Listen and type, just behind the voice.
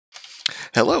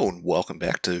Hello and welcome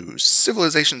back to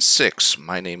Civilization 6.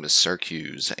 My name is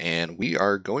Sarcuse and we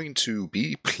are going to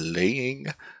be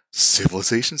playing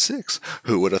Civilization 6.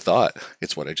 Who would have thought?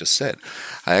 It's what I just said.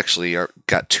 I actually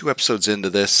got 2 episodes into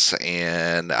this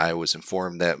and I was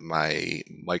informed that my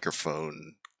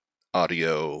microphone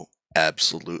audio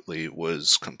absolutely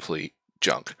was complete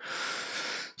junk.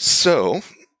 So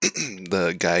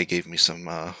the guy gave me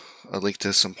a link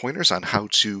to some pointers on how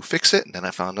to fix it, and then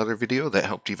I found another video that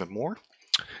helped even more.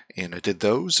 And I did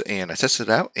those, and I tested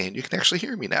it out, and you can actually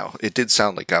hear me now. It did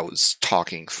sound like I was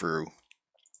talking through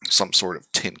some sort of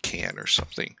tin can or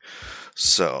something.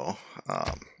 So,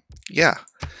 yeah,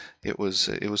 it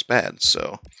was bad.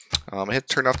 So, I had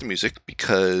to turn off the music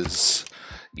because,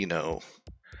 you know,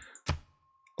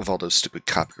 of all those stupid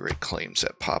copyright claims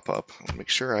that pop up. I'll make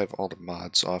sure I have all the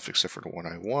mods off except for the one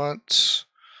I want.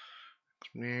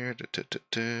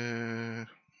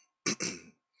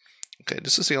 Okay,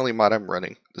 this is the only mod I'm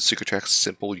running, the Sukritact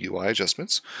simple UI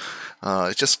adjustments.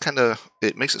 It just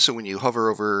it makes it so when you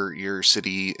hover over your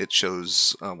city, it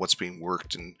shows what's being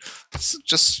worked, and it's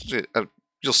just,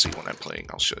 you'll see when I'm playing,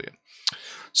 I'll show you.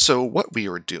 So what we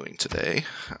are doing today,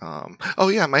 oh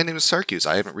yeah, my name is Sarcuse.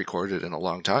 I haven't recorded in a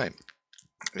long time,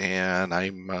 and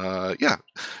I'm,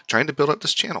 trying to build up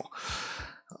this channel.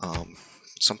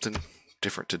 Something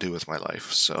different to do with my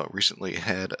life. So recently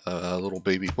had a little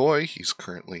baby boy. He's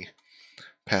currently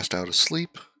passed out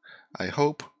asleep, I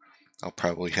hope. I'll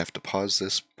probably have to pause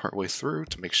this partway through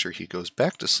to make sure he goes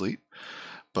back to sleep.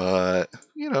 But,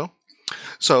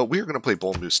 So we're going to play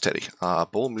Bull Moose Teddy.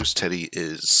 Bull Moose Teddy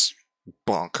is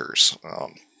bonkers.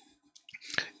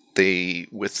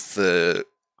 With the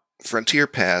Frontier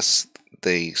Pass,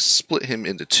 they split him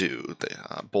into two,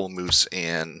 the Bull Moose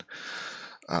and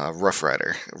Rough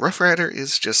Rider. Rough Rider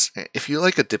is just, if you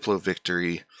like a Diplo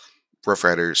victory, Rough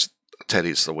Rider's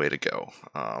Teddy's the way to go.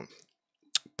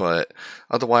 But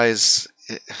otherwise,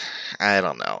 I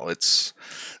don't know.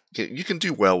 You can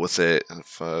do well with it.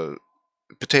 If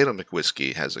Potato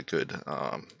McWhiskey has a good,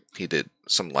 he did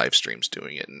some live streams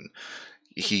doing it, and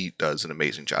he does an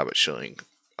amazing job at showing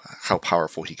how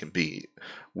powerful he can be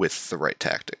with the right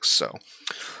tactics. So,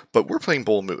 but we're playing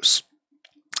Bull Moose.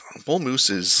 Bull Moose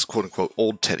is quote-unquote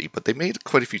old Teddy, but they made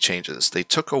quite a few changes. They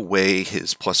took away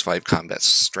his +5 combat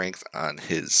strength on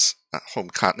his home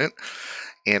continent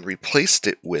and replaced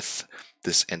it with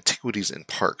this Antiquities and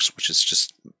Parks, which is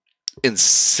just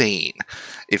insane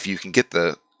if you can get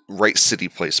the right city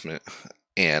placement.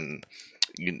 And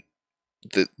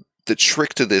the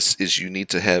trick to this is you need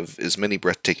to have as many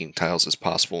breathtaking tiles as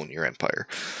possible in your empire.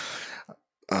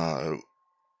 The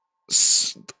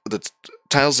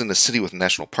tiles in the city with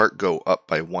national park go up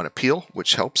by 1 appeal,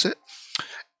 which helps it.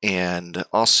 And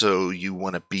also you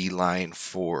want to beeline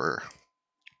for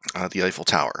the Eiffel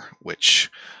Tower, which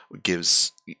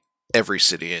gives every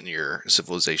city in your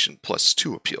civilization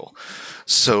 +2 appeal.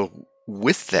 So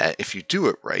with that, if you do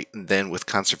it right, and then with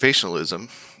conservationism,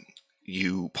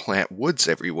 you plant woods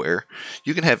everywhere,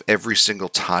 you can have every single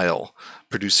tile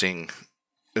producing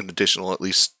an additional at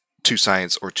least 2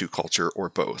 science or 2 culture or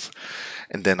both.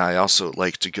 And then I also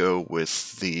like to go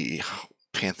with the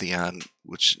Pantheon,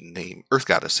 which name Earth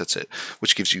Goddess, that's it,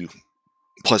 which gives you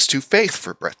 +2 faith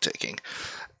for breathtaking.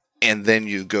 And then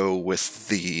you go with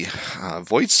the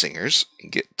Void Singers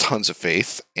and get tons of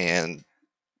faith, and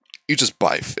you just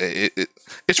buy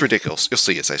it's ridiculous. You'll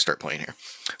see as I start playing here.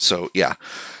 So yeah,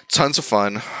 tons of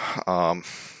fun.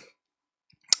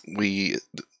 We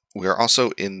are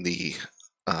also in the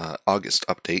August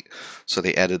update, so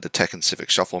they added the Tech and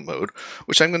Civic Shuffle mode,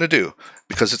 which I'm going to do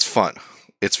because it's fun.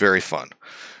 It's very fun.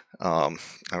 I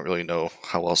don't really know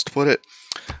how else to put it.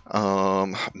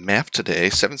 Map today,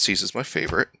 7 Seas is my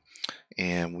favorite,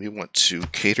 and we want to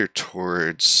cater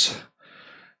towards,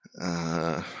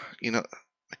 I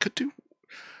could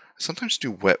sometimes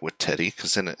do wet with Teddy,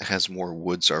 because then it has more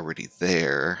woods already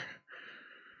there.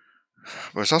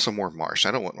 But there's also more marsh.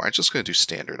 I don't want marsh. I'm just going to do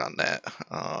standard on that.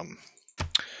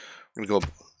 We're going to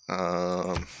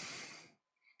go...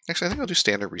 actually, I think I'll do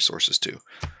standard resources too.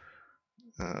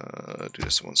 Do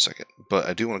this in 1 second. But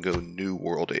I do want to go New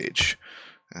World Age.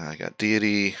 I got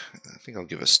Deity. I think I'll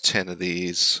give us 10 of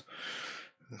these.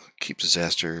 Keep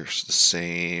disasters the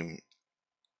same.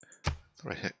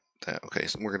 Thought I hit that. Okay,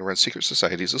 so we're going to run Secret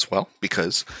Societies as well,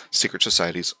 because Secret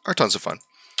Societies are tons of fun.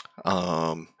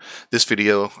 This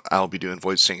video, I'll be doing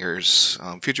Void Singers.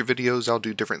 Future videos, I'll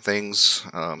do different things.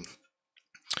 Kind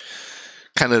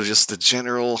of just the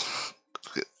general...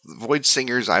 Void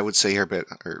Singers, I would say, are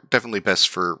definitely best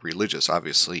for religious,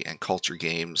 obviously, and culture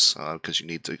games, because you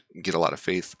need to get a lot of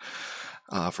faith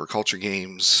for culture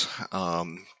games.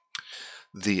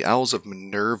 The Owls of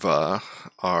Minerva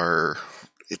are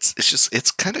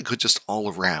it's kind of good just all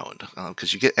around,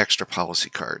 because you get extra policy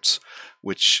cards,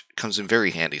 which comes in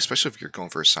very handy, especially if you're going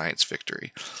for a science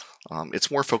victory.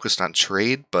 It's more focused on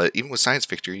trade, but even with science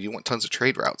victory, you want tons of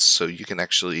trade routes, so you can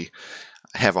actually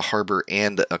have a harbor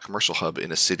and a commercial hub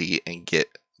in a city and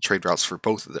get trade routes for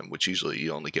both of them, which usually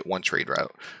you only get one trade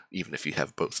route, even if you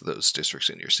have both of those districts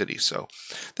in your city. So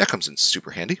that comes in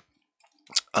super handy.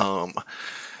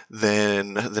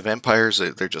 Then the vampires,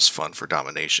 they're just fun for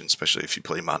domination, especially if you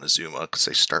play Montezuma, because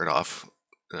they start off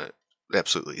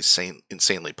absolutely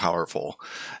insanely powerful,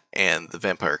 and the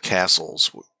vampire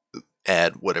castles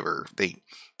add whatever they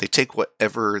take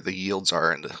whatever the yields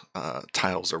are in the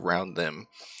tiles around them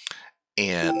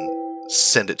and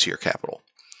send it to your capital.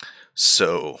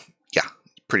 So yeah,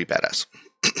 pretty badass.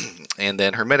 And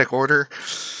then Hermetic Order,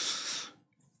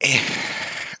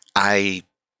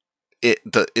 it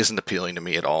isn't appealing to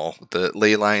me at all. The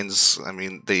ley lines, I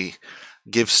mean, they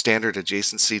give standard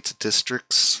adjacency to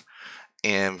districts,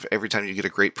 and every time you get a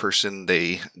great person,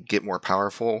 they get more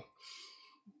powerful.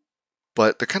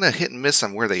 But they're kind of hit and miss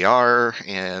on where they are,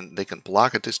 and they can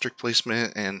block a district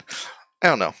placement, and I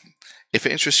don't know. If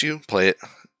it interests you, play it.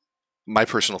 My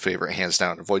personal favorite, hands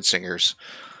down, are Void Singers.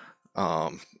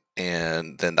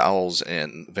 And then the Owls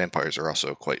and Vampires are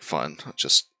also quite fun,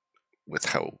 just with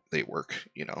how they work,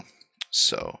 you know.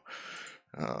 So,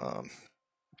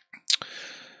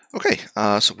 okay,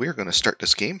 so we're going to start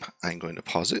this game. I'm going to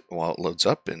pause it while it loads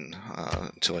up and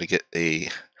until I get a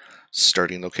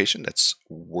starting location that's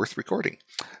worth recording.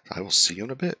 I will see you in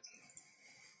a bit.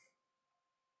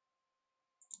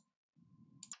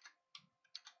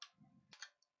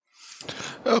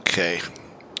 Okay,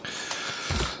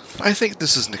 I think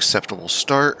this is an acceptable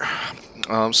start.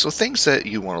 So things that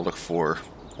you want to look for,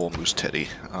 Bull Moose Teddy,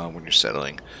 when you're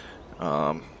settling.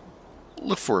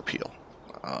 Look for appeal.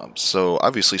 So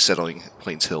obviously settling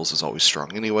Plains Hills is always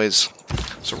strong anyways.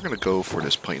 So we're going to go for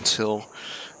this Plains Hill.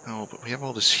 Oh, but we have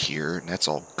all this here, and that's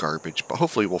all garbage. But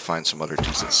hopefully we'll find some other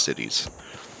decent cities.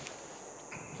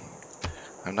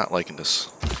 I'm not liking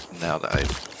this now that I've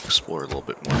explored a little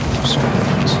bit more.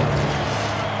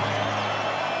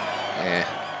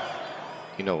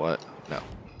 You know what? No.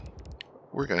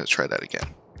 We're going to try that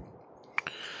again.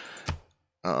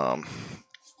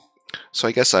 So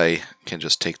I guess I can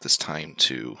just take this time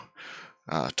to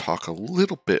talk a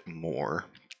little bit more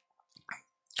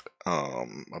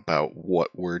about what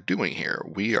we're doing here.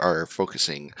 We are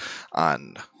focusing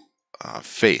on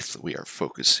faith. We are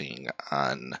focusing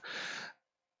on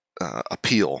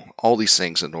appeal. All these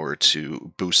things in order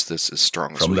to boost this as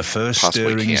strong as we possibly can. From the first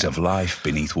stirrings of life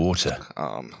beneath water,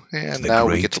 and now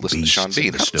we get to listen to Sean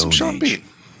Bean. Sean Bean.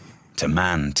 To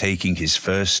man taking his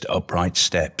first upright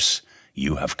steps,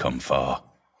 you have come far.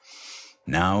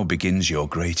 Now begins your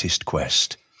greatest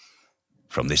quest.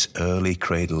 From this early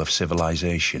cradle of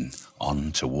civilization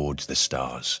on towards the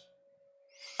stars.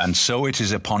 And so it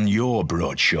is upon your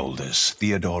broad shoulders,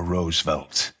 Theodore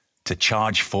Roosevelt, to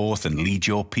charge forth and lead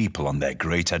your people on their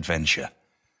great adventure.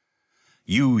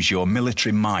 Use your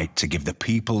military might to give the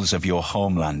peoples of your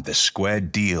homeland the square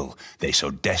deal they so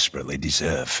desperately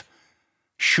deserve.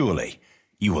 Surely,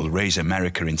 you will raise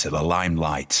America into the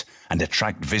limelight and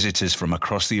attract visitors from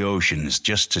across the oceans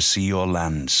just to see your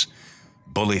lands.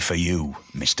 Bully for you,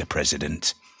 Mr.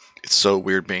 President. It's so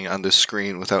weird being on this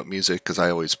screen without music, because I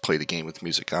always play the game with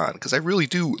music on, because I really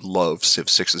do love Civ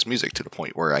 6's music to the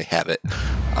point where I have it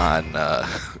on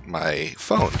my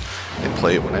phone and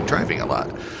play it when I'm driving a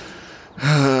lot.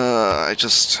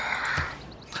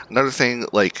 Another thing,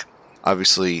 like,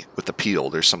 obviously with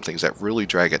appeal, there's some things that really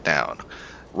drag it down.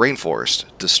 Rainforest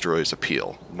destroys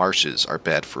appeal. Marshes are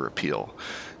bad for appeal.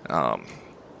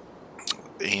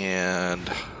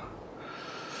 And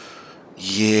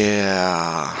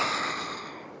yeah,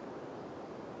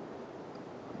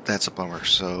 that's a bummer.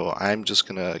 So I'm just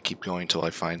gonna keep going till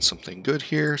I find something good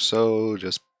here, so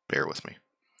just bear with me.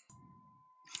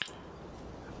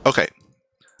 Okay,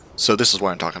 so this is what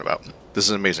I'm talking about. This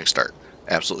is an amazing start.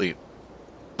 Absolutely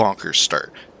bonkers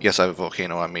start. Yes, I have a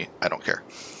volcano on me. I don't care.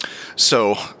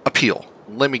 So, appeal.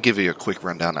 Let me give you a quick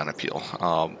rundown on appeal.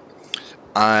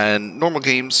 On normal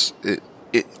games, it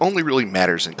only really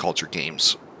matters in culture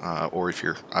games, or if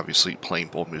you're obviously playing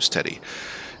Bull Moose Teddy.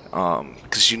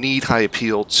 Because you need high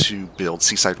appeal to build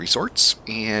seaside resorts,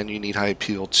 and you need high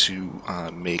appeal to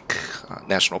make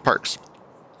national parks.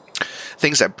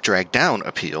 Things that drag down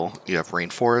appeal, you have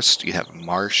rainforest, you have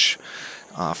marsh,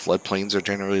 floodplains are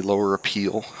generally lower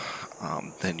appeal.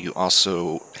 Then you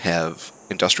also have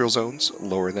industrial zones,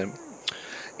 lower them,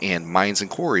 and mines and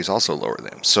quarries also lower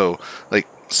them. So, like,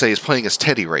 say he's playing as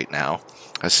Teddy right now,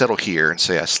 I settle here and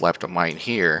say I slapped a mine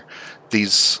here,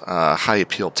 these high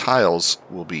appeal tiles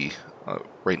will be,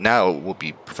 right now, will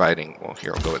be providing, well,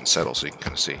 here, I'll go ahead and settle so you can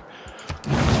kind of see.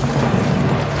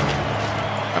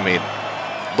 I mean,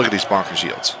 look at these bonkers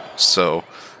yields. So,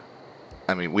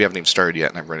 I mean, we haven't even started yet,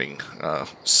 and I'm running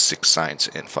 6 science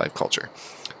and 5 culture.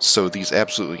 So these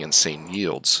absolutely insane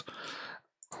yields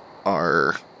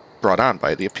are brought on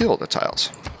by the appeal of the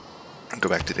tiles. I'll go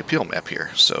back to the appeal map here.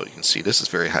 So you can see this is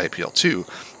very high appeal too,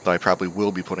 though I probably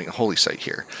will be putting a holy site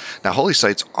here. Now, holy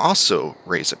sites also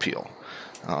raise appeal.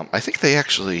 I think they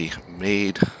actually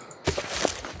made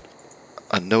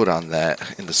a note on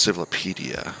that in the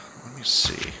Civilopedia. Let me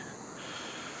see.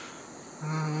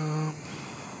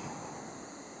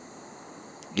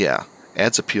 Yeah,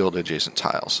 adds appeal to adjacent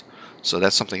tiles. So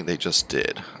that's something they just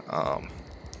did. I'm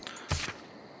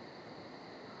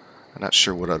not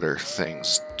sure what other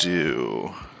things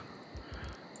do.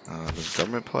 Does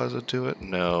Government Plaza do it?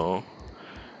 No.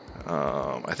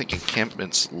 I think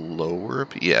encampments lower.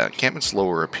 Yeah, encampments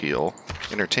lower appeal.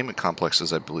 Entertainment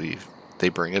complexes, I believe, they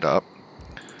bring it up.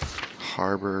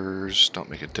 Harbors don't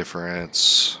make a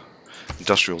difference.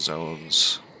 Industrial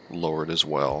zones lowered as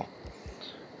well.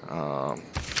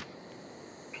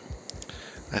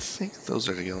 I think those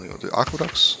are the only ones. Do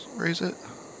aqueducts raise it?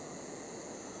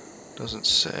 Doesn't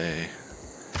say.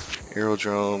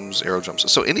 Aerodromes.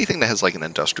 So anything that has like an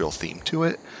industrial theme to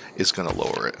it is going to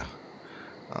lower it.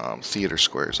 Theater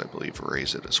squares, I believe,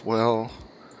 raise it as well.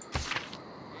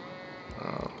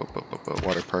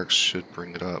 Water parks should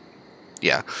bring it up.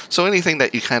 Yeah. So anything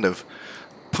that you kind of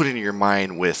put in your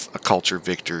mind with a culture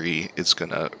victory is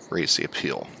going to raise the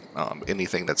appeal.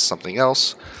 Anything that's something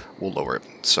else will lower it.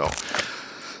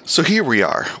 So here we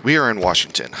are. We are in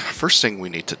Washington. First thing we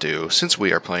need to do, since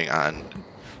we are playing on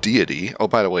Deity. Oh,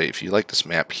 by the way, if you like this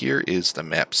map, here is the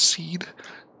map seed.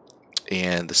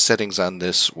 And the settings on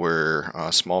this were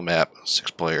small map,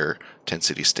 6-player, 10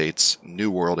 city-states,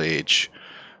 New World Age,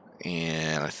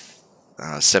 and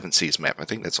 7 seas map. I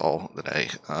think that's all that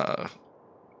I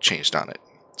changed on it.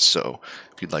 So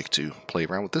if you'd like to play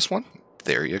around with this one,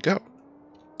 there you go.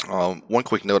 One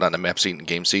quick note on the map seed and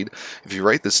game seed. If you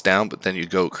write this down, but then you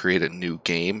go create a new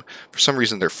game, for some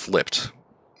reason they're flipped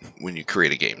when you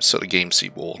create a game. So the game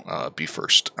seed will be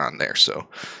first on there. So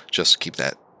just keep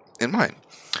that in mind.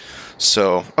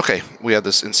 So, okay, we have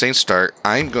this insane start.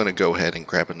 I'm going to go ahead and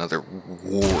grab another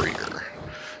warrior,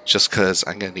 just because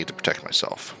I'm going to need to protect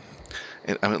myself.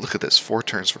 And I mean, look at this, 4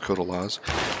 turns for Code of Laws.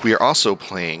 We are also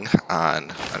playing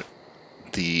on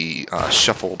the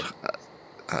shuffled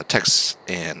text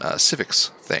and civics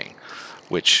thing,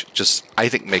 which just, I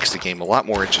think, makes the game a lot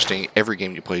more interesting. Every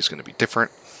game you play is going to be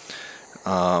different. So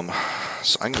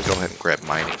I'm going to go ahead and grab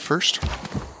mining first.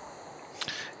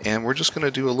 And we're just going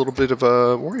to do a little bit of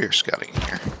warrior scouting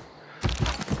here.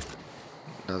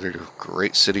 Another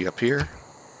great city up here.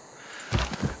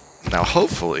 Now,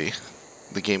 hopefully,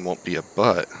 the game won't be a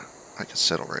butt. I can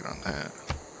settle right on that.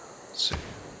 Let's see.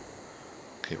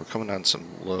 Okay, we're coming on some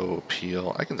low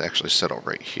appeal. I can actually settle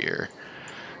right here.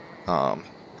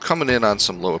 Coming in on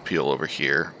some low appeal over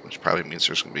here, which probably means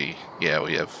there's going to be, yeah,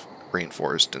 we have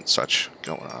rainforest and such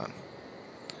going on.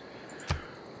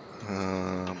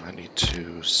 I need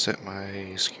to set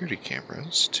my security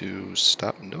cameras to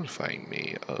stop notifying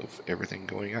me of everything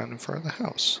going on in front of the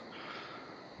house.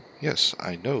 Yes,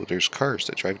 I know there's cars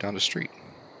that drive down the street.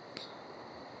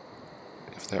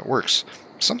 If that works.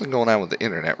 Something going on with the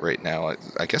internet right now.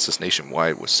 I guess it's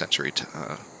nationwide with CenturyLink,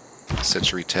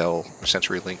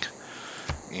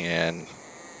 and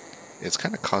it's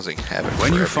kind of causing havoc.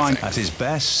 When you everything. find at his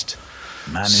best,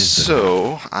 man is.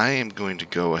 So I am going to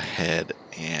go ahead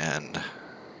and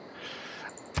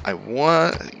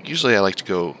usually I like to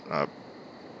go.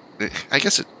 I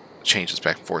guess it changes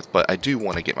back and forth, but I do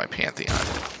want to get my Pantheon.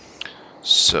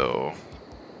 So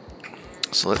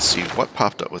let's see what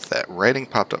popped up with that. Writing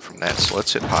popped up from that, so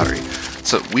let's hit pottery.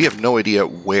 So we have no idea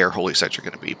where holy sites are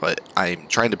going to be, but I'm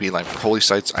trying to beeline for holy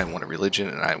sites. I want a religion,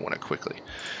 and I want it quickly.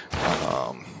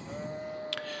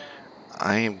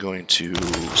 I am going to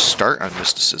start on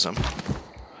mysticism.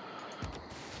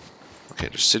 Okay,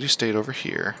 there's city-state over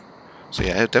here. So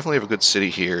yeah, I definitely have a good city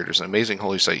here. There's an amazing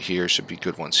holy site here. Should be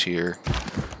good ones here.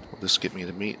 Will this get me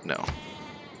to meet? No.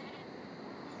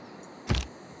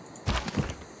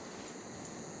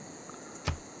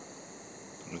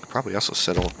 We could probably also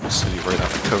settle a city right on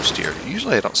the coast here.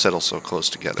 Usually I don't settle so close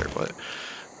together, but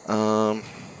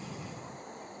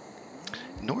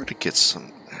in order to get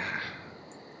some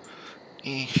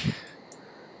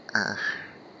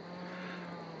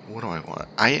what do I want?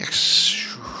 I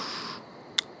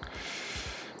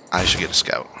should get a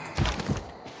scout.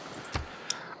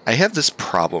 I I have this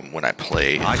problem when I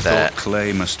play I that thought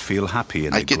Clay must feel happy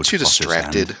in I the get good too potter's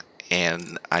distracted hand.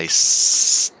 and I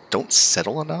don't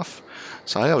settle enough.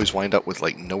 So I always wind up with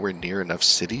like nowhere near enough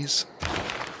cities.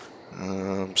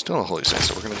 Still a holy site,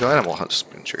 so we're going to go animal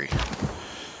husbandry.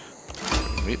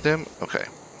 Meet them? Okay.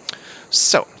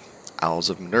 So, Owls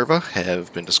of Minerva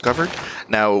have been discovered.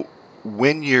 Now,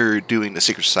 when you're doing the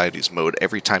Secret Societies mode,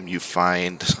 every time you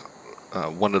find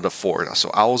one of the four,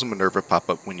 so Owls of Minerva pop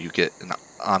up when you get an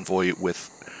envoy with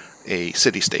a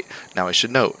city-state. Now, I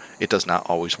should note, it does not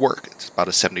always work. It's about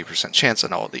a 70% chance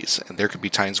on all of these, and there could be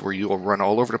times where you will run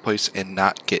all over the place and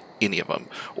not get any of them,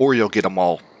 or you'll get them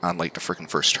all on like the freaking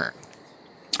first turn.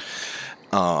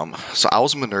 So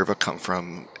Owls of Minerva come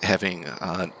from having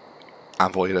an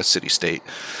envoy at a city-state.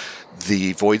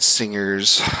 The Void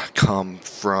Singers come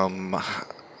from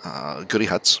Goody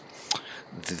Huts.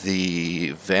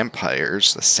 The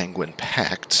Vampires, the Sanguine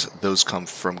Pact, those come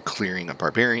from clearing a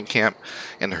barbarian camp.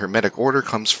 And the Hermetic Order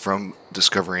comes from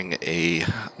discovering a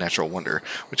natural wonder,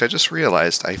 which I just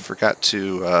realized I forgot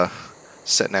to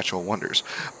set natural wonders.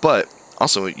 But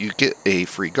also, you get a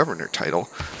free governor title,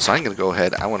 so I'm going to go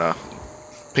ahead.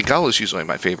 Pingala is usually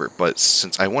my favorite, but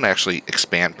since I want to actually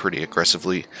expand pretty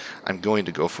aggressively, I'm going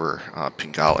to go for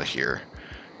Pingala here.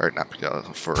 Or not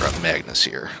Pingala, for Magnus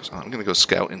here. So I'm going to go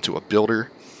scout into a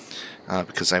builder,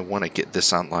 because I want to get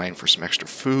this online for some extra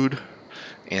food.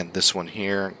 And this one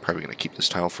here, I'm probably going to keep this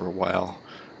tile for a while.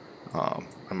 I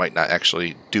might not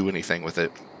actually do anything with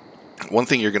it. One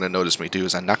thing you're going to notice me do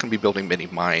is I'm not going to be building many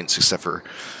mines, except for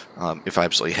if I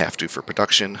absolutely have to for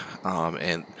production,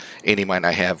 and any mine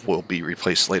I have will be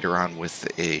replaced later on with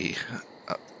a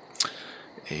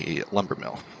lumber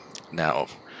mill. Now,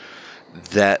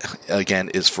 that again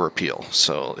is for appeal.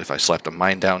 So if I slapped a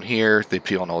mine down here, the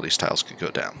appeal on all these tiles could go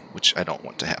down, which I don't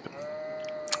want to happen.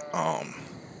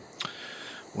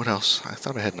 What else? I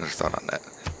thought I had another thought on that.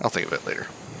 I'll think of it later.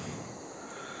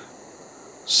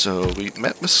 So we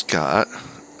met with Scott.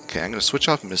 Okay, I'm going to switch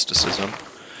off mysticism.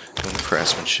 Go into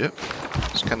craftsmanship.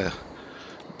 Just kind of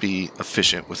be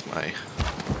efficient with my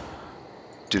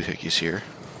doohickeys here.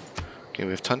 Okay,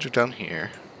 we have Tundra down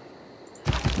here.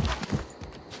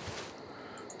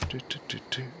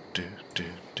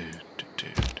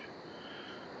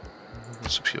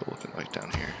 What's appeal looking like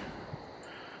down here?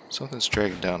 Something's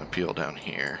dragging down appeal down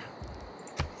here.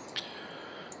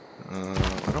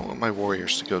 I don't want my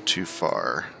warriors to go too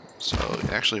far, so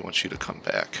I actually want you to come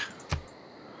back.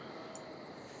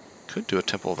 Could do a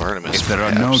Temple of Artemis. If there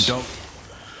are no dogs.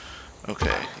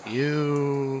 Okay,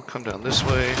 you come down this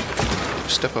way.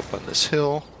 Step up on this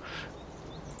hill.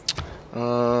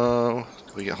 Do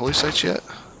we get holy sites yet?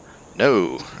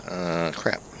 No.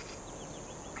 Crap.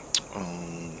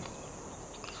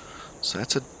 So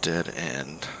that's a dead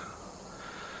end.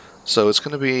 So it's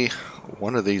going to be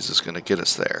one of these is going to get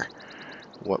us there.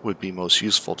 What would be most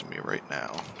useful to me right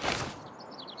now?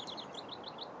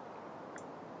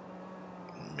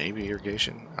 Maybe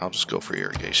irrigation? I'll just go for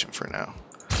irrigation for now.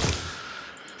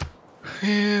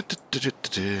 I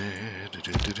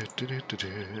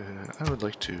would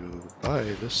like to buy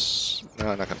this. No,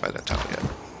 I'm not going to buy that tile yet.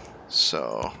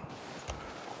 So,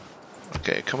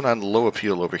 okay, coming on low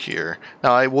appeal over here.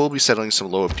 Now, I will be settling some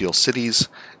low appeal cities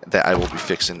that I will be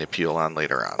fixing the appeal on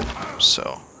later on.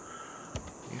 So,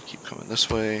 you keep coming this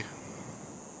way.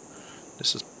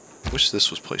 Wish this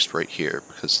was placed right here,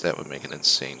 because that would make an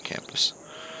insane campus.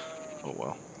 Oh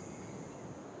well.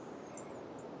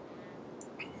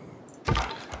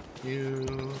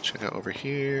 You check out over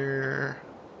here.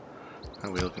 How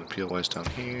are we looking appeal wise down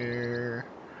here?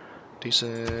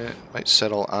 Decent. Might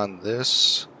settle on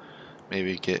this.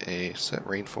 Maybe get a set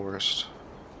rainforest.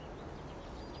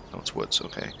 No, it's woods.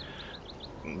 Okay.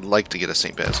 Like to get a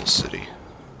St. Basil City.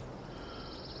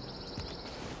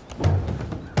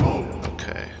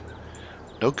 Okay.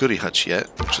 No goody huts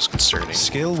yet, which is concerning.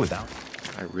 Skill without.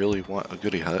 I really want a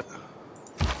goody hut.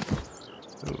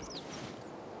 Ooh.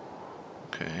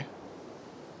 Okay.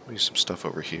 Maybe some stuff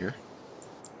over here.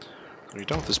 When you're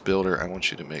done with this builder, I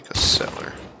want you to make a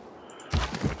settler.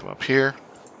 I'm gonna come up here,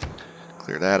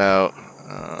 clear that out.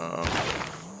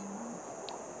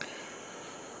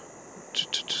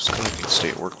 Just gonna need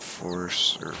state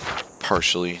workforce, or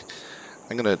partially.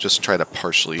 I'm gonna just try to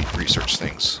partially research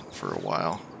things for a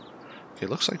while. Okay,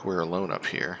 looks like we're alone up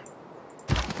here.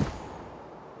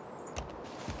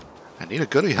 I need a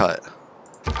goody hut.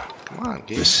 Come on,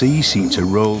 game. The sea seemed to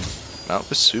roll. Mount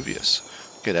Vesuvius.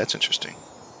 Okay, that's interesting.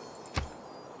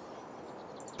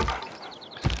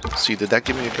 See, did that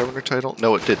give me a governor title?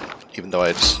 No, it didn't. Even though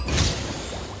I just...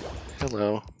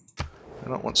 Hello. I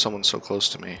don't want someone so close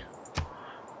to me.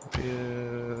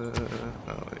 Oh,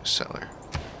 a settler.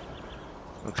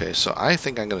 Okay, so I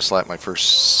think I'm going to slap my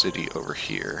first city over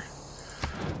here.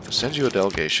 I'll send you a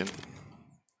delegation.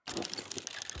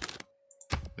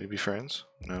 Will you be friends?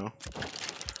 No.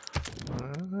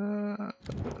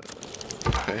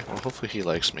 Okay, well hopefully he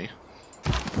likes me.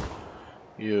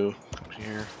 You, come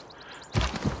here.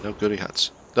 No goody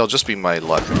huts. That'll just be my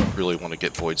luck. I really want to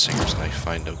get Void Singers and I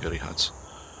find no goody huts.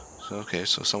 So, okay,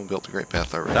 so someone built a great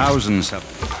path already. Thousands have...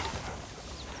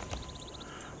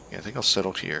 Yeah, I think I'll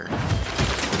settle here.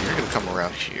 You're going to come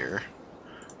around here.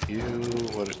 You,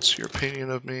 what's your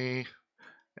opinion of me?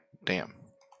 Damn.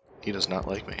 He does not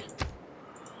like me.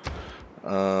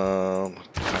 Found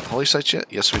holy sites yet?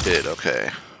 Yes, we did.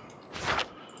 Okay.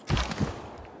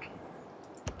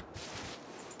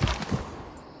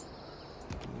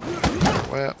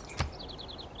 Well,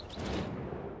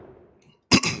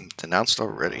 denounced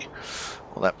already.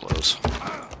 Well, that blows.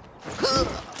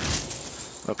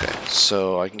 Okay,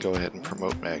 so I can go ahead and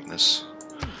promote Magnus.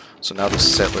 So now the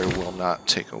settler will not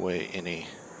take away any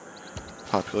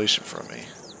population from me.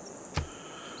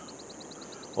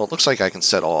 Well, it looks like I can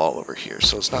settle all over here,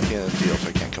 so it's not the end of the deal if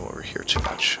I can't come over here too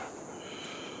much.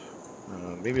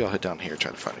 Maybe I'll head down here and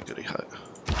try to find a goody hut.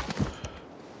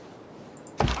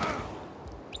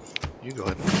 You go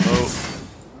ahead and promote.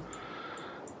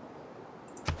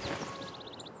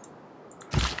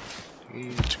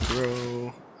 Need to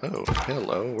grow. Oh,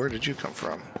 hello. Where did you come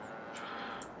from?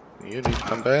 You need to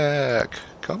come back.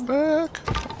 Come back.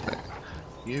 Come back.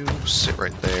 You sit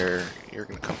right there. You're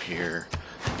going to come here.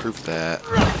 Prove that.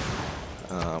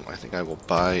 I think I will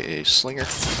buy a slinger.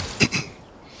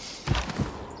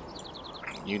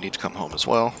 You need to come home as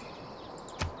well.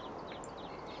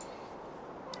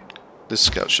 This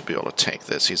scout should be able to tank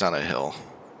this. He's on a hill.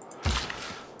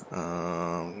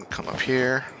 Come up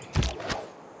here.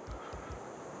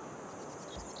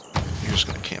 You're just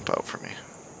going to camp out for me.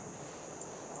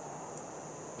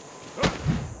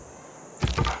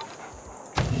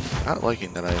 Not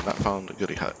liking that I have not found a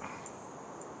goody hut.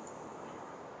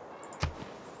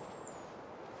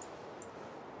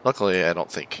 Luckily, I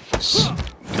don't think he's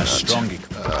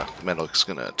Metallic's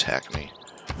gonna attack me.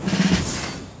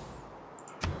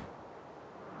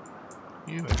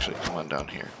 You actually come on down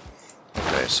here.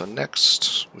 Okay, so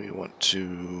next we want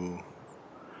to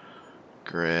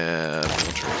grab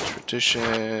military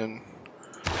tradition.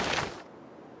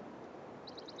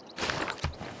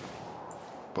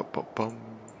 Bum.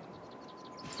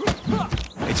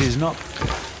 It is not.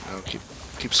 Okay,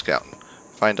 now keep scouting.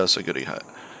 Find us a goody hut.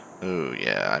 Oh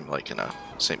yeah, I'm like in a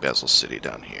St. Basil's City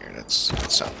down here. That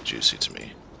sounds juicy to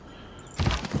me.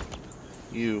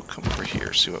 You come over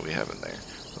here, see what we have in there.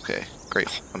 Okay,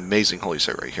 great, amazing holy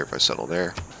site right here if I settle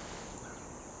there.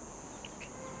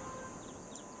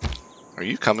 Are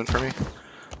you coming for me?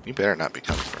 You better not be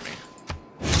coming for me.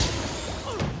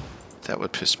 That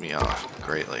would piss me off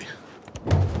greatly.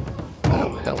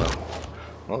 Oh, hello.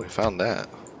 Well, we found that.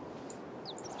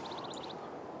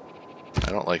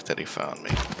 I don't like that he found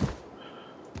me.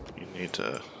 You need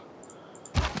to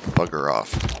bugger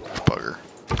off, bugger.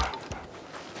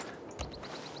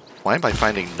 Why am I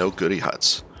finding no goody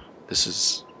huts? This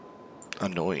is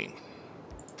annoying.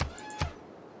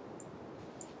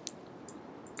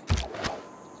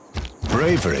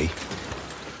 Bravery?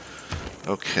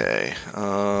 Okay,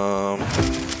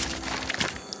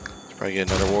 probably get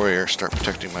another warrior, start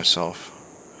protecting myself.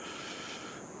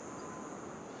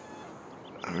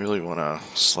 I really want to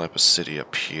slap a city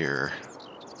up here.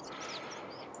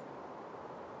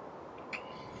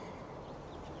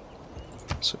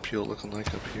 What's Appeal looking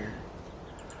like up here?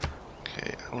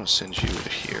 Okay, I want to send you to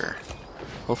here.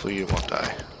 Hopefully you won't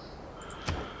die.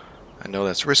 I know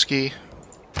that's risky.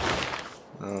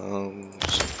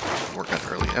 Work on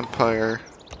early empire.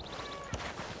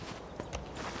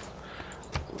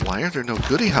 Why are there no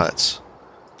goody huts?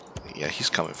 Yeah, he's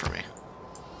coming for me.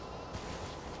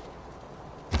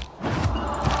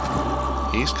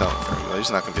 He's coming for me. Well, he's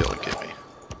not going to be able to get me.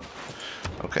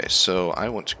 Okay, so I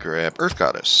want to grab Earth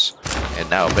Goddess. And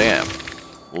now, bam.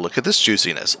 Look at this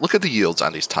juiciness. Look at the yields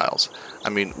on these tiles. I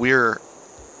mean, it's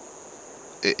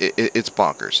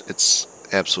bonkers. It's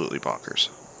absolutely bonkers.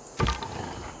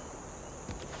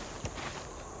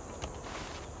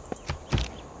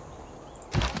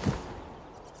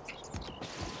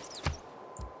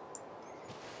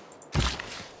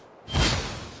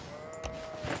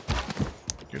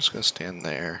 You're just going to stand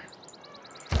there.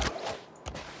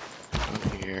 Down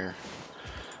here.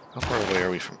 How far away are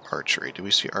we from archery? Do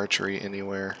we see archery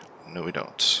anywhere? No, we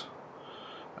don't.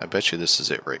 I bet you this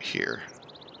is it right here.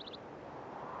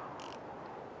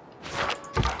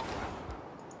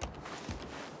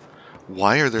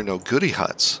 Why are there no goody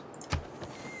huts?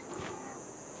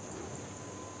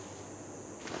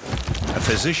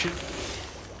 physician.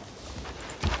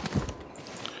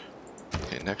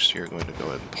 Okay, next you're going to go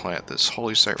ahead and plant this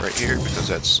holy site right here because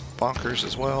that's bonkers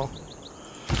as well.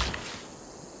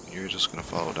 You're just going to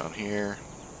follow down here.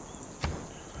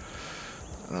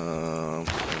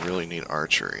 I really need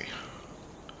archery.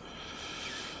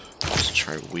 Let's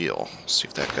try wheel. See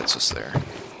if that gets us there.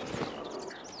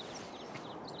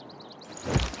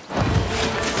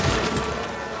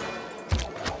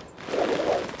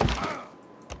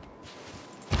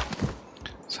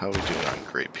 That's how we do it on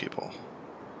great people.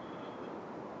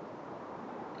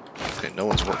 Okay, no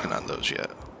one's working on those yet.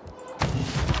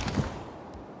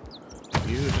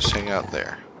 You just hang out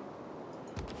there.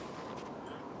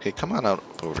 Okay, come on out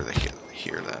over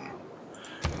here then.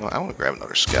 Well, I want to grab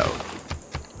another scout.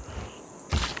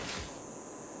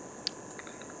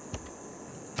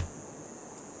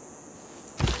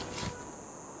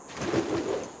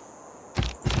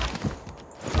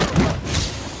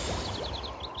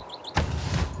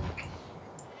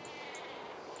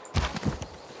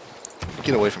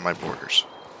 Get away from my borders.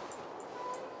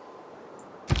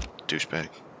 Douchebag.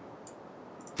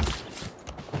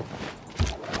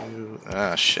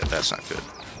 Ah, shit, that's not good.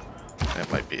 That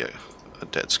might be a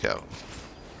dead scout.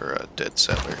 Or a dead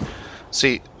settler.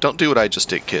 See, don't do what I just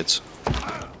did, kids.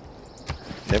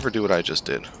 Never do what I just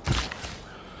did.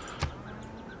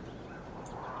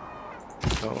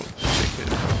 Don't take it.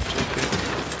 Don't take it.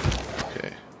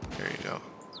 Okay, there you go.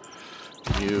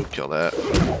 You kill that.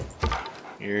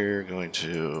 You're going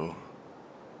to...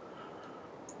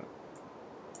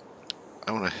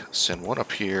 I want to send one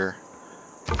up here.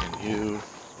 And you...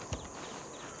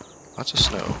 Lots of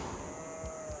snow.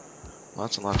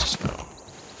 Lots and lots of snow.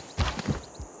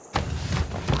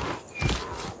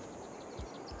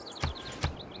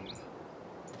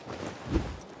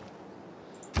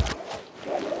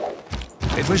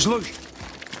 It was Luke.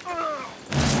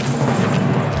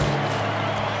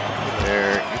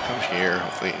 There, you come here.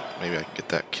 Hopefully, maybe I can get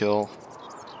that kill.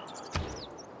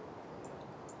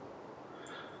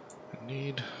 I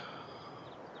need...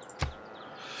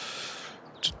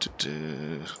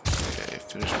 Okay,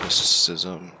 finish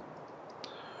mysticism.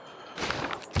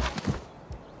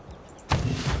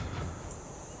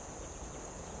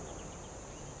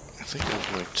 I think I'm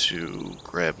going to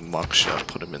grab Moksha,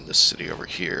 put him in this city over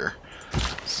here.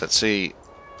 So that city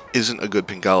isn't a good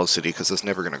Pingala city because it's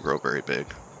never going to grow very big.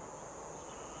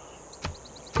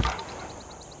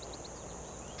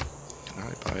 Can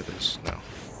I buy this? No.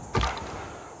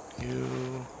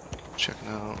 You checking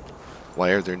out.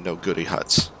 Why are there no goody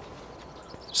huts?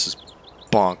 This is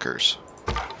bonkers.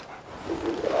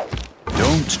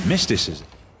 Don't mysticism.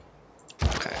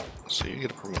 Okay, so you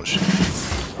get a promotion.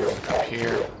 You're gonna come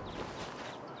here.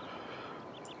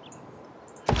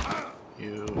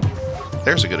 You...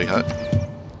 There's a goody hut.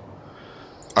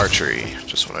 Archery,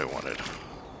 just what I wanted.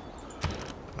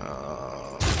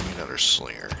 Another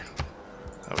slinger.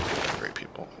 That would be great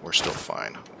people. We're still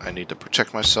fine. I need to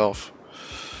protect myself.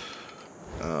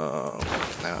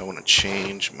 Now I want to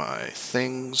change my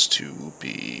things to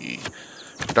be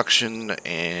production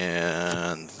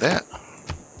and that.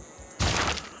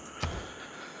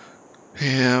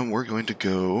 And we're going to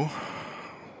go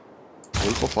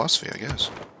political philosophy, I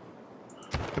guess.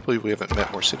 I believe we haven't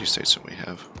met more city-states than we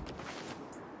have.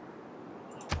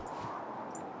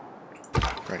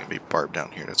 Probably going to be Barb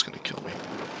down here, that's going to kill me.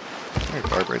 Alright,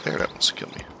 Barb right there, that wants to kill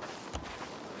me.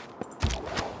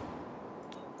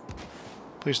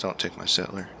 Please don't take my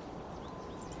settler.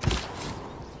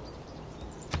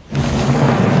 Okay,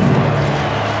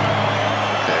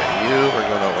 you are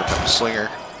going to work on the slinger.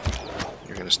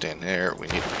 You're going to stand there. We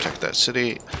need to protect that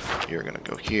city. You're going to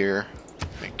go here.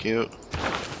 Thank you.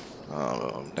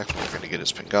 Next one we're going to get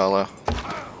is Pingala.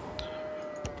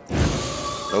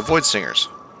 No void singers.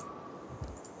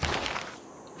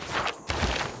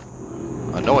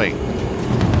 Annoying.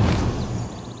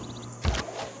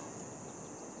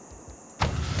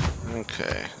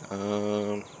 Okay,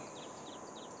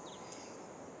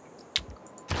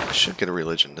 I should get a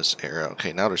religion this era.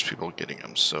 Okay, now there's people getting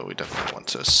them, so we definitely want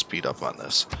to speed up on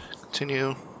this.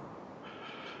 Continue.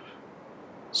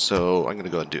 So I'm going to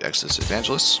go ahead and do Exodus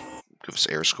Evangelists. Give us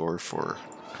air score for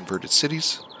converted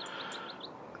cities.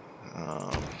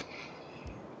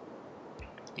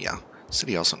 Yeah,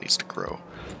 city also needs to grow,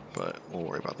 but we'll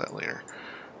worry about that later.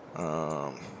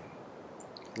 A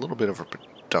little bit of a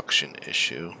production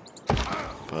issue.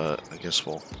 But I guess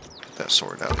we'll get that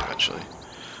sorted out eventually.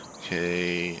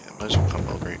 Okay, I might as well come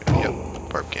over here. Yep,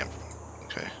 Barb Camp.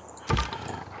 Okay.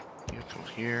 You come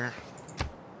here.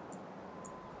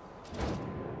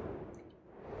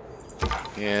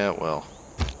 Yeah, well,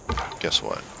 guess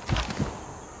what?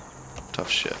 Tough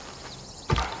shit.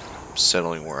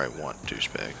 settling where I want,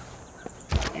 douchebag.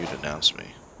 You denounce me.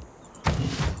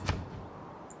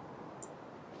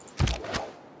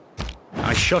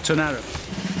 I shot an arrow.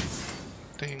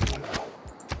 Ding.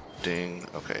 Ding.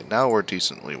 Okay, now we're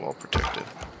decently well protected.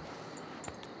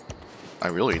 I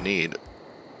really need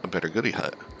a better goodie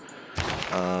hut.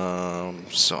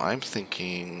 So I'm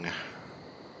thinking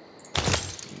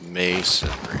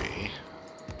masonry.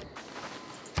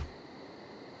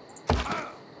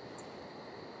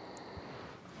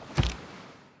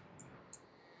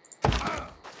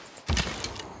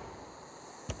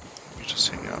 You just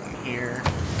hang out in here.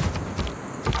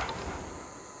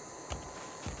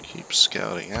 Keep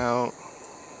scouting out.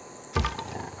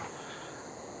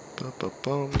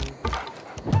 Boom.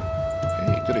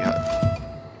 Hey, goodie hut.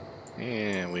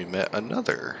 And we met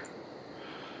another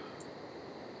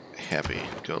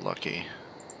happy-go-lucky.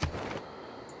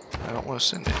 I don't want to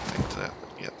send anything to that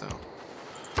yet, though.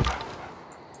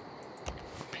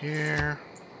 Up here.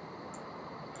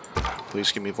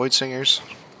 Please give me Void Singers.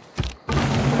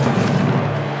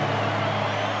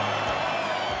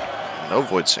 No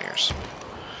Void Singers.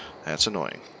 That's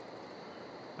annoying.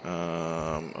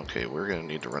 Okay, we're going to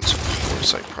need to run some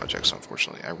foresight projects,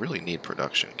 unfortunately. I really need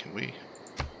production. Can we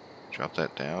drop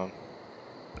that down?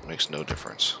 It makes no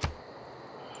difference.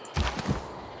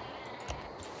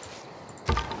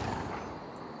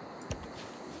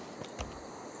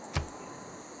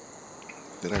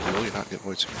 Did I really not get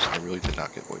Void Singers? I really did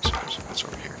not get Void Singers. That's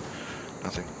over here.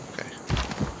 Nothing? Okay.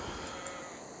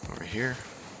 Over here.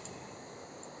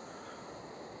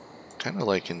 Kind of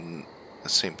like in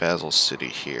St. Basil's City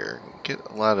here. Get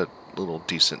a lot of little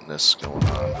decentness going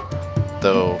on.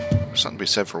 Though, there's something to be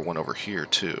said for one over here,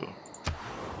 too.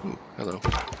 Ooh, hello.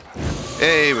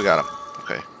 Hey, we got him.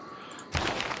 Okay.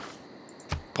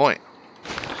 Point.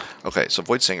 Okay, so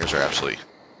Void Singers are absolutely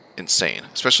insane.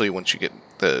 Especially once you get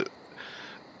the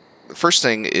first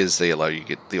thing is they allow you to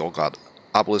get the Old God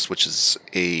Obelisk, which is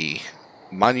a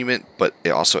monument, but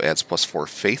it also adds +4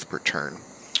 faith per turn.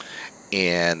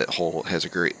 And it has a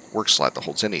great work slot that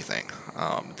holds anything.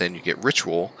 Then you get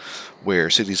Ritual, where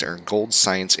cities earn gold,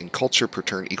 science, and culture per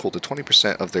turn equal to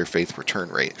 20% of their faith per turn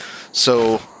rate.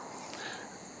 So,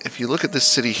 if you look at this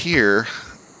city here,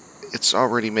 it's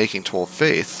already making 12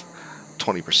 faith.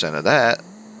 20% of that,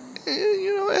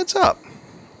 you know, adds up.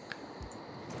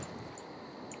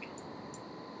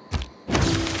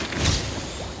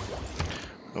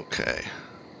 Okay.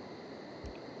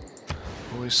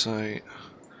 Holy site.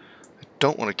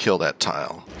 Don't want to kill that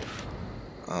tile,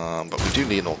 but we do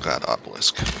need an Old God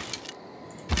Obelisk.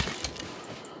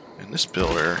 And this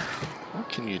builder, what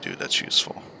can you do that's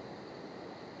useful?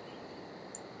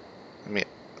 I mean,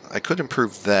 I could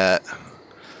improve that,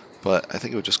 but I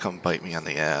think it would just come bite me on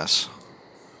the ass.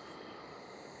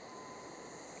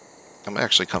 I'm gonna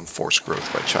actually come force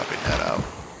growth by chopping that out.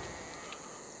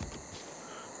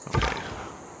 Okay.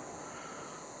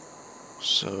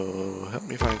 So, help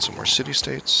me find some more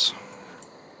city-states.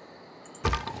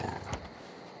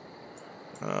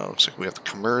 Looks like we have the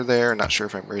Khmer there. Not sure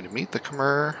if I'm ready to meet the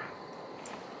Khmer.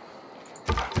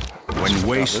 When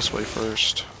waste this way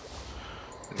first.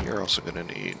 And you're also going to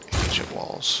need ancient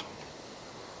walls.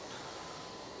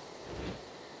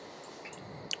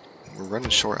 We're running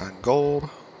short on gold.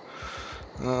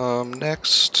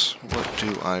 Next, what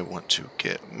do I want to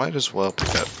get? Might as well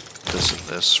pick up this and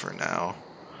this for now.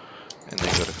 And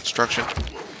then go to construction.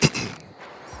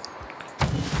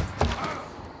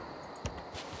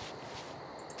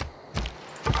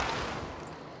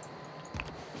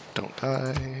 Don't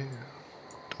die.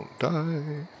 Don't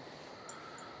die.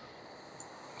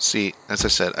 See, as I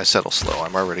said, I settle slow.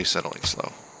 I'm already settling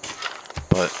slow.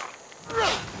 But,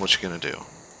 what you gonna do?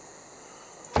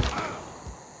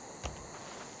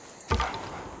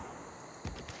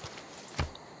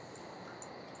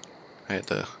 I had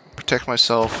to protect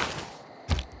myself.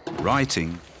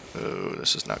 writing. Oh,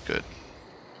 this is not good.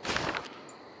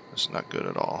 This is not good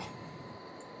at all.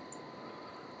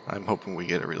 I'm hoping we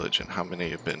get a religion. How many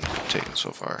have been taken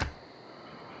so far?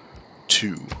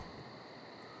 2.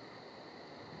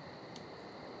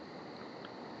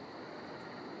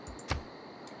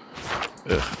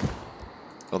 Ugh.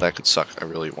 Well, that could suck. I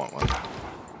really want one.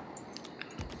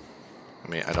 I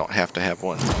mean, I don't have to have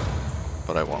one,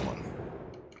 but I want one.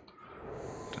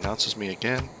 Denounces me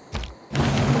again.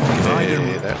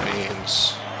 Okay, that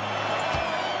means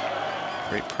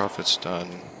great profit's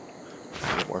done.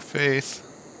 I need more faith.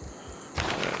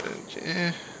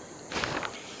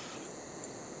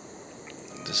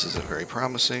 This isn't very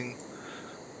promising.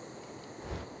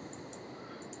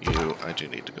 You, I do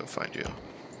need to go find you.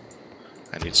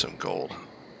 I need some gold.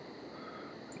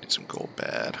 I need some gold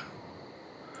bad.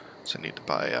 So I need to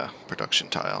buy a production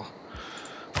tile.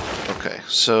 Okay,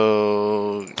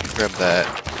 so you grab that.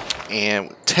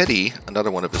 And Teddy, another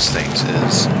one of his things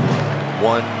is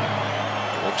one.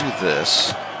 We'll do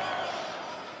this.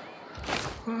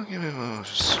 Well, give me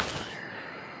just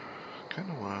kind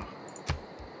of want.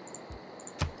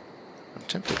 I'm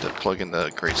tempted to plug in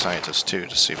the Great Scientist too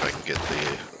to see if I can get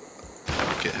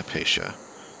Hypatia.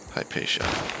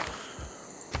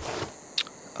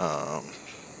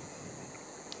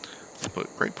 But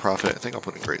Great Prophet, I think I'll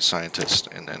put in Great Scientist,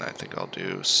 and then I think I'll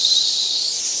do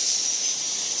Settlers.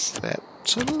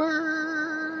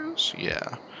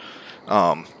 Yeah.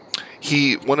 One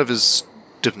of his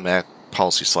diplomatic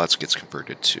policy slots gets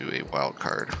converted to a wild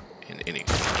card in any.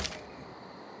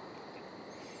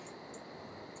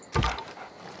 I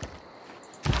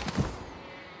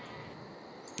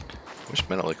wish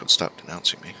Menelik would stop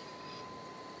denouncing me.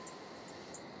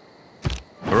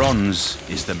 Bronze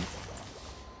is the...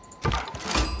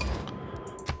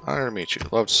 Honor to meet you.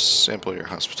 Love to sample your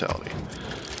hospitality.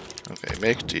 Okay,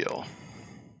 make deal.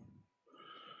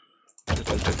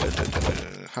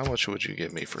 How much would you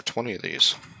give me for 20 of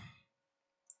these?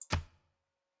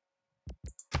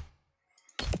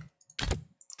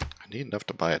 I need enough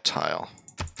to buy a tile.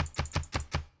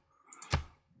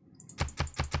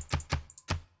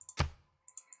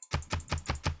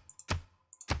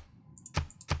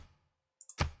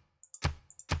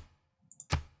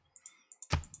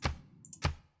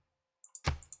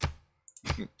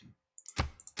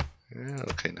 Yeah,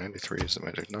 okay, 93 is the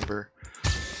magic number.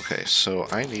 Okay, so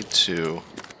I need to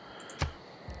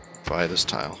buy this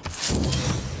tile.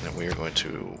 And we are going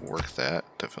to work that,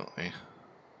 definitely.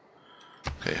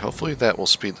 Okay, hopefully that will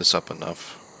speed this up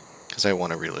enough. Because I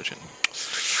want a religion.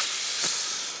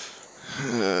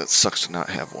 It sucks to not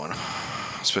have one.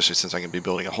 Especially since I can be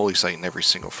building a holy site in every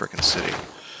single frickin' city.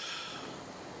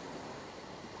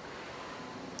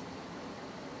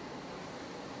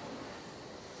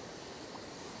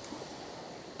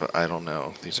 But I don't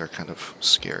know. These are kind of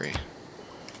scary.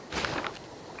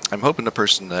 I'm hoping the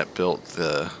person that built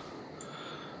the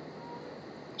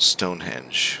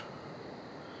Stonehenge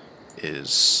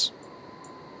is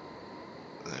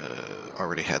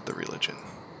already had the religion.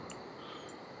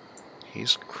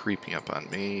 He's creeping up on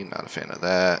me. Not a fan of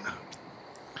that.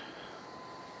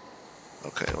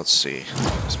 Okay, let's see.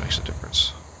 This makes a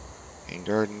difference. Hanging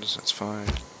Gardens, that's fine.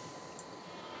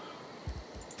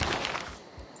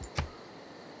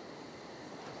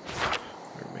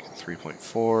 We're making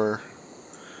 3.4.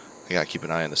 I gotta keep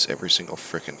an eye on this every single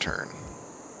frickin' turn.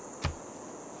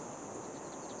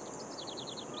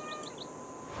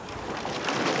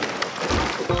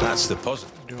 That's the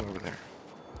positive. What are you doing over there?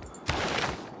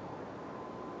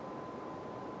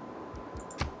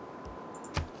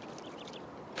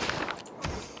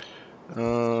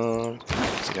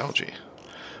 Theology.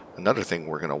 Another thing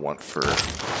we're gonna want for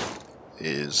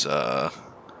is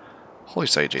holy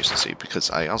site adjacency, because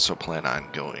I also plan on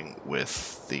going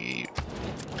with the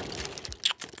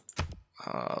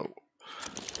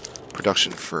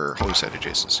production for holy site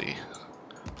adjacency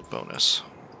bonus.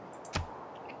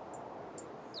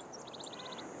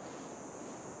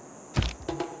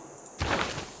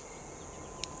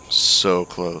 So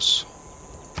close.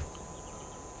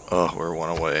 Oh, we're one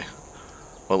away.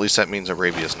 Well, at least that means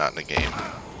Arabia's not in the game.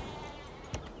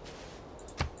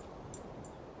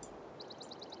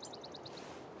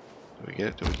 Did we get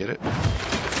it? Did we get it?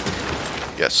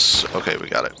 Yes. Okay, we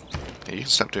got it. Yeah, you can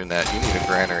stop doing that. You need a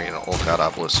granary and an old god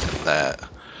obelisk and that.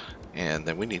 And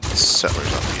then we need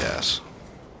settlers on the ass.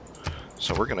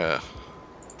 So we're gonna...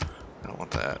 I don't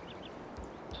want that.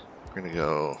 We're gonna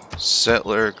go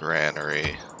settler,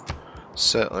 granary,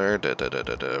 settler,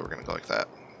 da-da-da-da-da. We're gonna go like that.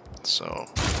 So...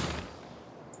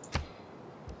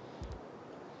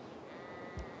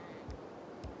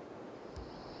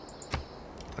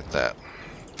 like that.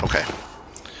 Okay.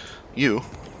 You,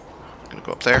 gonna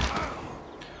go up there.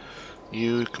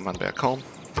 You, come on back home.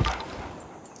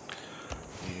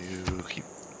 You keep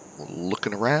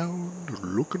looking around,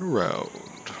 looking around.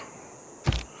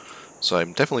 So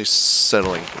I'm definitely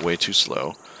settling way too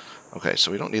slow. Okay, so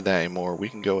we don't need that anymore. We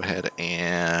can go ahead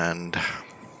and...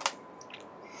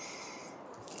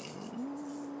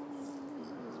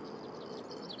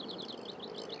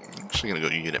 I'm actually going to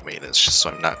go unit maintenance just so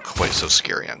I'm not quite so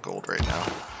scary on gold right now.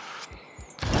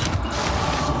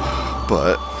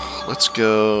 But let's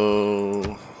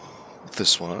go with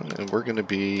this one, and we're going to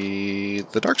be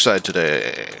the dark side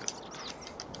today.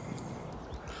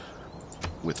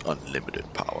 With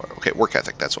unlimited power. Okay, work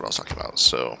ethic, that's what I was talking about.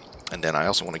 So, and then I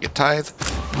also want to get tithe.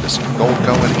 Get some gold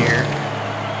going here.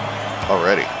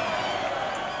 Already.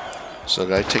 So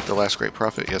did I take the last great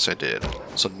prophet? Yes, I did.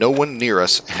 So no one near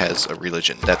us has a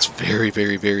religion. That's very,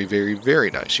 very, very, very, very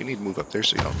nice. You need to move up there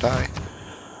so you don't die.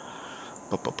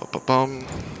 Bum.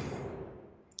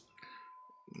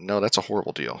 No, that's a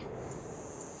horrible deal.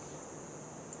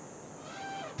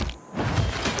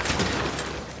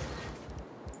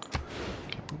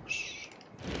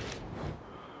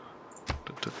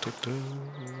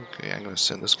 Okay, I'm going to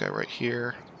send this guy right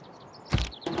here.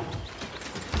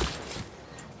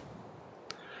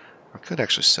 I could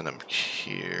actually send him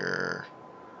here.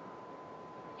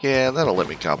 Yeah, that'll let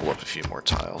me gobble up a few more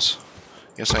tiles.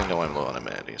 Yes, I know I'm low on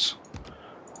amenities.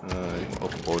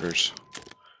 Open borders.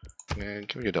 And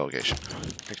give me a delegation.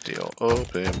 Big deal.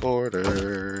 Open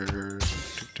borders.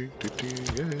 Yay.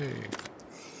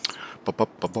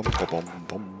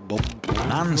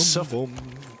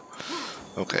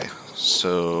 Okay,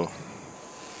 so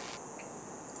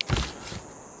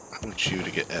I want you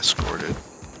to get escorted.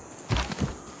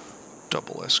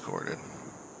 Double escorted.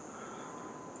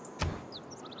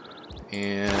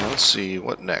 And let's see,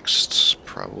 what next?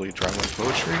 Probably Dryland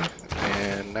Poetry.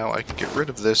 And now I can get rid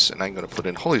of this, and I'm going to put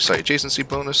in Holy Site Adjacency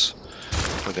bonus.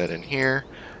 Put that in here.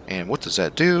 And what does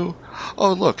that do?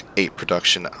 Oh, look, 8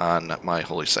 production on my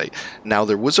Holy Site. Now,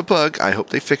 there was a bug. I hope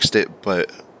they fixed it,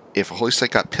 but if a Holy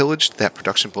Site got pillaged, that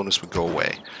production bonus would go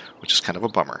away, which is kind of a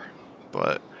bummer.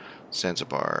 But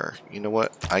Zanzibar, you know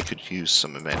what? I could use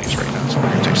some amenities right now, so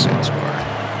I'm going to take Zanzibar.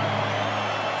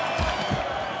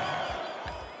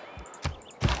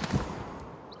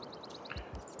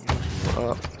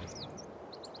 Up.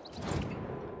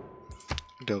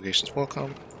 Delegations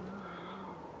welcome.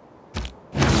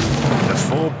 The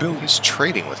 4 buildings. He's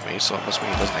trading with me, so it must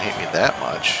mean he doesn't hate me that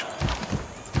much.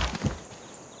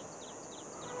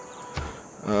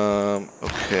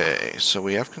 Okay, so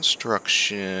we have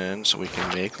construction, so we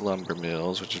can make lumber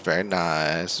mills, which is very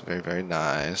nice, very, very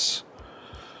nice.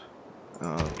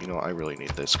 You know, I really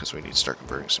need this because we need to start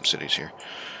converting some cities here.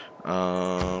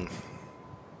 I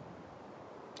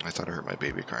thought I heard my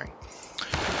baby crying.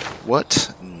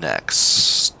 What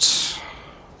next?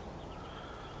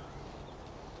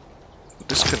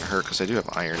 This couldn't hurt because I do have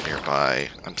iron nearby.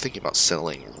 I'm thinking about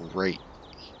settling right.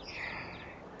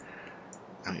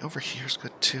 I mean, over here is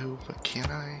good too, but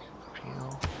can I?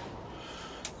 Appeal?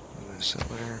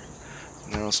 Settler?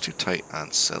 No, it's too tight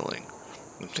on settling.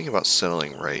 I'm thinking about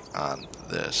settling right on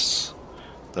this.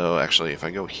 Though, actually, if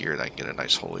I go here, then I can get a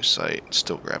nice holy site and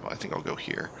still grab it. I think I'll go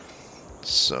here.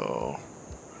 So,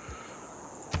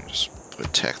 just put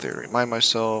attack there to remind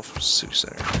myself. City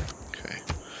center. Okay.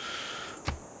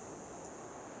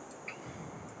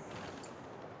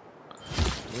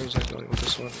 Where was I going with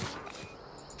this one?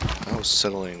 I was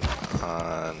settling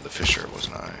on the Fisher,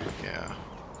 wasn't I? Yeah.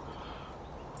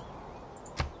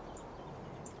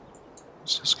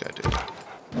 What's this guy doing?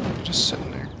 Just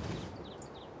sitting there.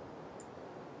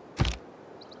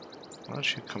 Why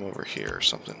don't you come over here or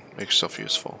something? Make yourself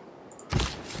useful.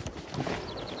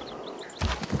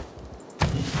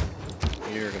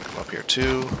 You're gonna come up here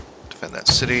too. Defend that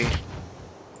city.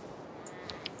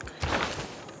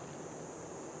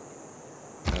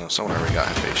 Oh, someone already got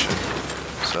invasion.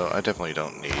 So I definitely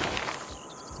don't need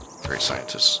great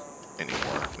scientists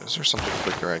anymore. Is there something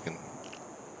quicker I can...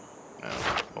 No.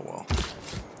 Oh well.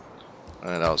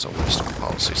 That was a waste of a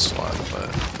policy slot, but...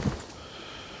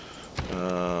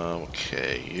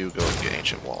 okay, you go and get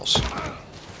ancient walls.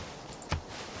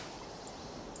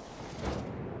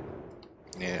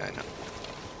 Yeah, I know.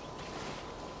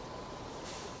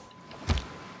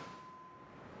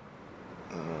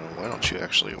 Why don't you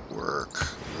actually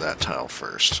work that tile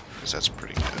first? Because that's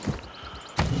pretty good.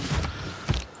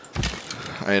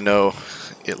 I know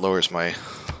it lowers my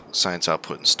science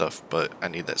output and stuff, but I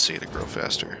need that city to grow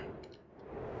faster.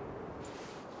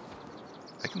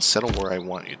 I can settle where I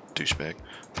want, you douchebag.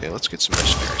 Okay, let's get some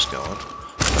missionaries going.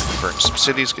 I can burn some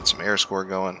cities, get some air score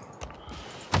going.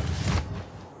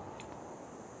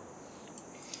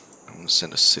 I'm going to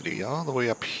send a city all the way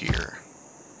up here.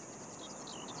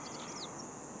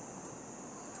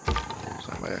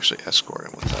 So I might actually escort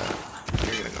him with that.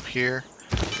 You're going to go here.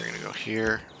 You're going to go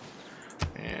here.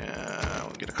 And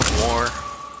we'll get a couple more.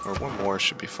 Or one more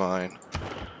should be fine.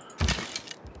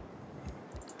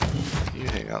 You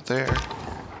hang out there.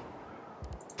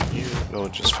 You go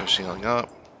just finishing up.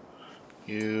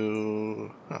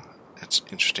 You... Oh, that's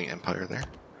interesting empire there.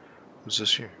 Who's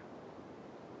this here?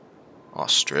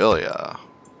 Australia.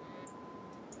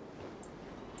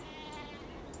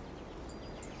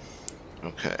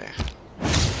 Okay.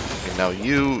 And now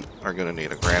you are going to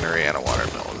need a granary and a water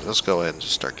mill. Let's go ahead and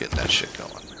just start getting that shit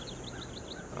going.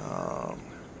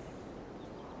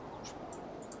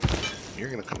 You're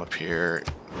going to come up here,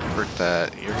 subvert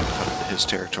that. You're going to come into his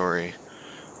territory.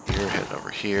 You're heading over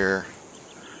here.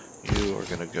 You are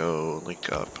going to go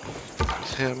link up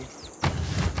with him.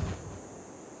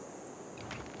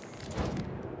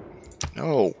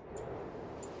 No.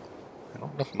 I don't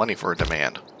have enough money for a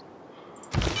demand.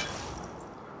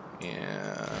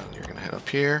 And you're going to head up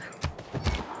here.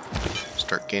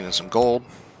 Start gaining some gold.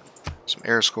 Some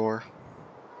air score.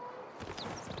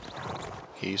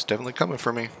 He's definitely coming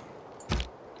for me.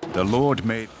 The Lord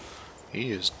made...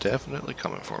 He is definitely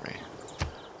coming for me.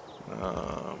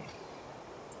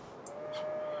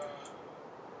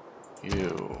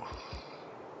 You.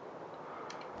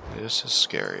 This is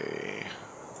scary.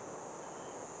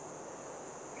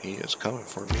 He is coming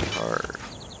for me hard.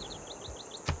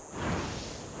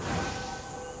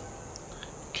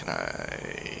 What can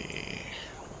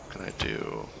I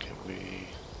do? Can we...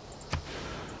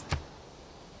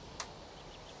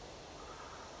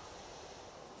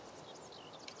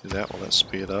 do that? Will that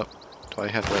speed up? Do I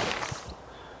have that?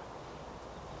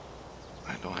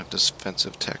 I don't have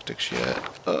defensive tactics yet.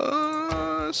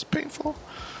 This is painful.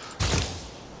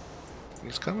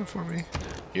 He's coming for me.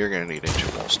 You're gonna need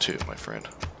ancient walls too, my friend.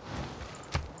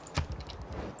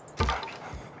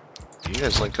 You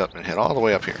guys link up and head all the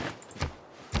way up here.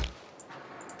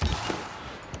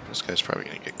 This guy's probably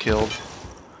gonna get killed.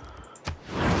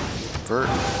 Vert.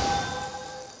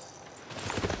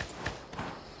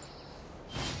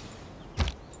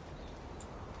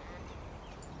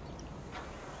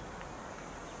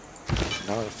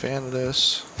 Not a fan of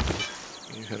this.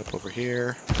 You head up over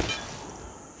here.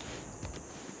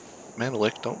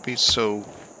 Manelik, don't be so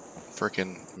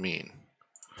frickin' mean.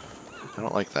 I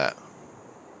don't like that.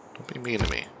 Don't be mean to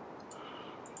me.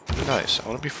 Be nice. I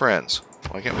want to be friends.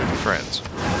 Why can't we be friends?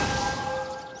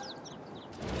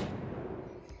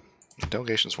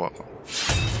 Delegation's welcome.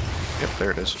 Yep,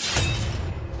 there it is.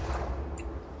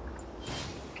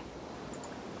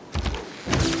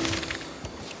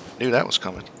 Knew that was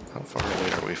coming. How far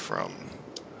away are we from?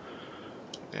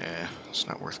 Yeah, it's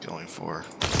not worth going for.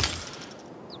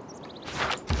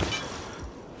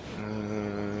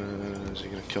 Is he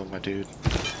gonna kill my dude?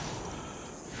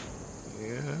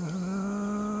 Yeah.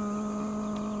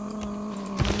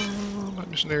 My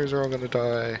missionaries are all gonna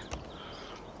die.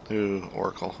 Ooh,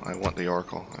 Oracle. I want the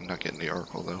Oracle. I'm not getting the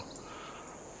Oracle though.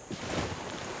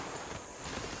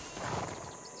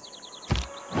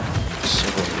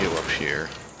 Send you up here.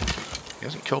 He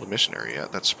hasn't killed a missionary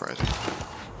yet. That's surprising.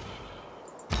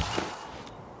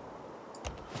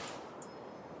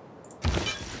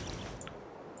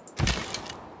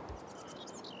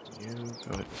 You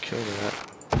go ahead and kill that.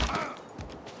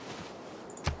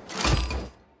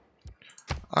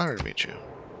 Honored to meet you.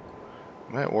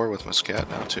 Am I at war with Muscat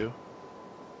now too?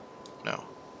 No.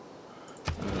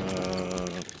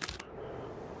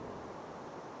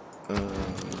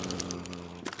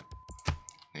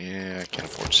 Yeah, I can't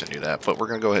afford to send you that, but we're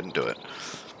gonna go ahead and do it.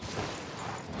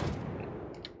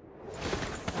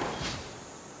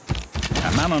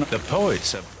 A man on the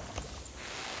poets have...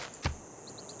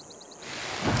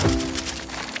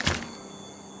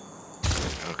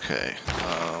 Okay,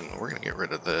 we're gonna get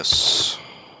rid of this.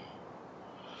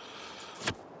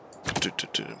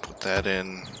 Put that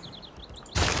in.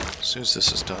 As soon as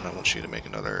this is done, I want you to make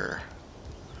another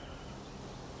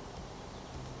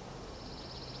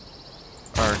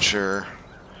archer.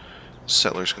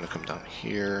 Settler's gonna come down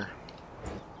here.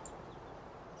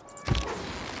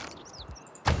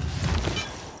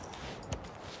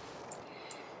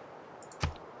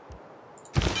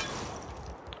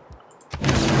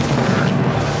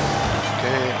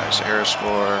 Okay, nice air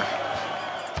score.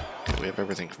 Okay, we have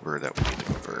everything converted that we need to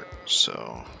convert,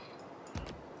 so...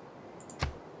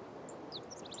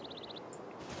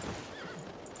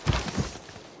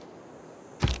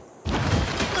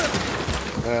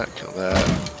 kill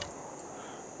that.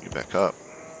 You back up.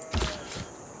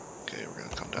 Okay, we're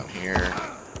gonna come down here.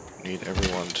 Need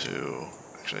everyone to...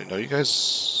 Actually, no, you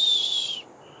guys...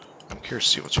 I'm curious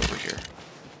to see what's over here.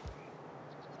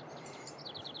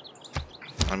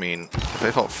 I mean, if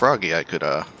I felt froggy, I could,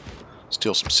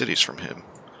 steal some cities from him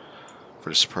for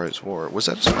the surprise war. Was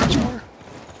that a surprise war?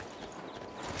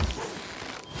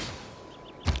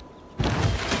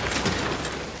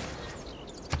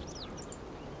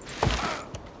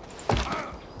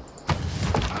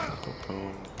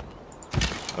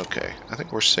 Okay, I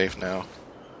think we're safe now.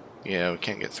 Yeah, we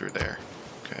can't get through there.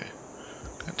 Okay.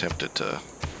 I'm tempted to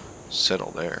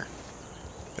settle there.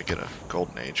 If I get a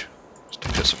golden age. Just to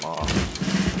piss him off.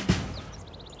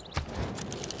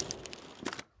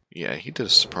 Yeah, he did a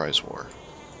surprise war.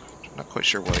 I'm not quite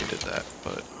sure why he did that,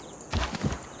 but...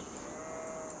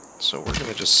 So we're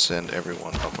gonna just send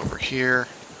everyone up over here.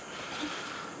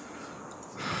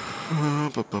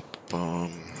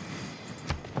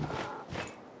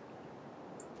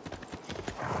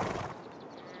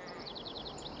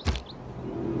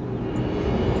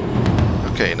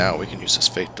 Okay, now we can use this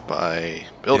faith to buy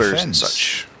builders and Defense.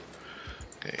 such.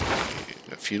 Okay,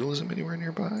 feudalism anywhere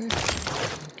nearby?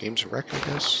 Games of Wreck, I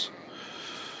guess.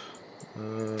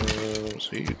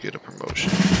 So you get a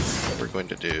promotion. We're going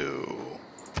to do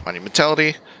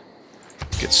monumentality.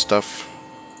 Get stuff.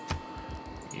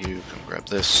 You can grab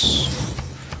this.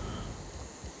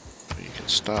 You can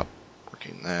stop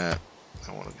working that.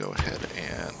 I want to go ahead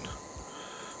and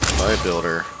buy a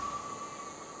builder.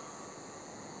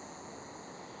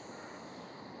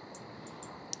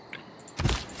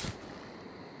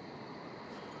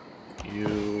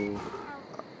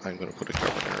 I'm going to put a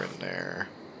governor in there.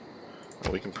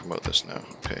 Oh, we can promote this now.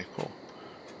 Okay, cool.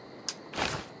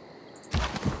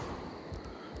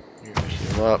 You're going to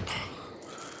heal up.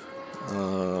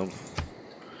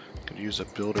 Could use a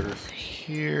builder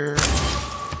here.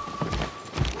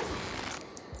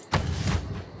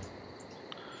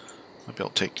 Maybe I'll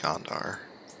take Gondar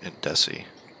and Desi.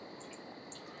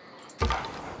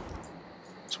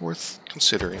 It's worth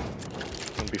considering.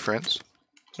 Want to be friends?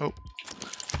 Nope.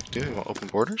 Do you want open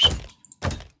borders?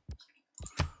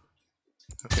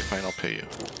 Okay, fine, I'll pay you.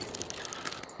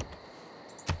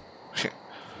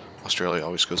 Australia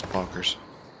always goes bonkers.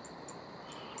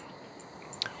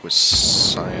 With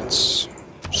science.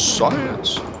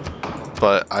 Science!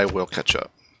 But I will catch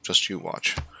up. Just you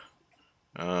watch.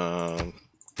 Let's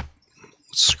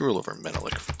screw over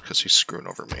Menelik, because he's screwing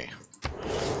over me.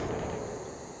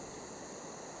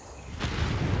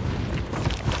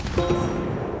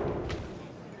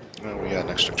 Well, we got an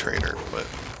extra trader, but...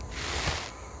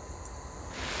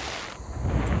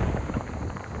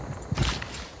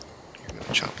 You're going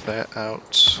to chop that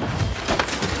out.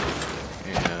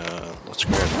 And let's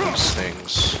grab these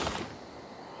things.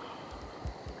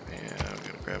 And I'm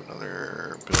going to grab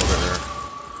another builder.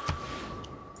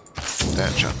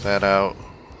 That, chop that out.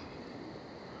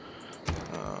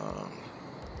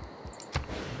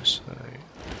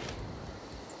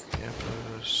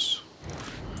 Campus.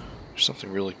 There's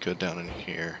something really good down in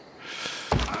here.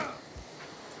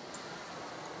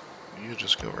 You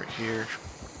just go right here.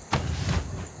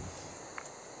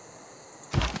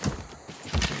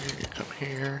 You come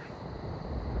here.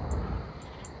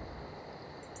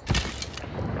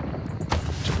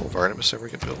 Temple of Artemis ever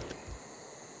get built?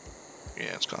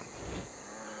 Yeah, it's gone.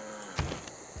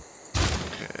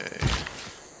 Okay.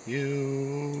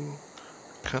 You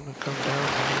gonna come down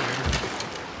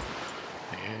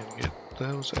here and get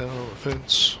those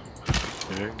elephants.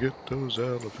 And get those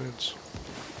elephants.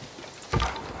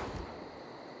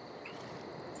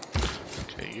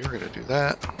 Okay, you're gonna do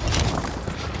that.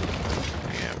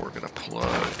 And we're gonna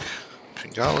plug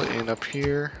Pingala in up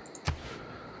here.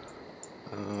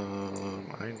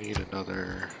 I need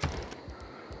another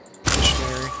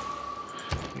missionary.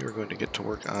 You're going to get to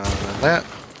work on that.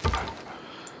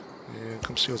 And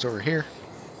come see what's over here.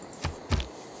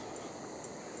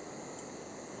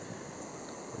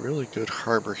 Really good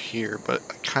harbor here, but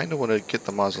I kind of want to get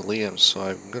the mausoleum, so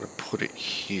I'm going to put it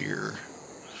here.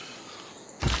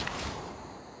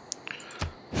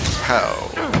 How?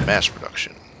 Mass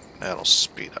production. That'll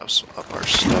speed us up our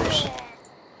stuffs.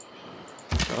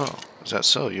 Oh, is that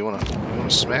so? You wanna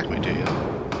smack me, do you?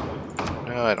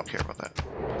 No, I don't care about that.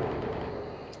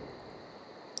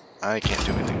 I can't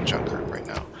do anything with Junker right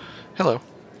now. Hello.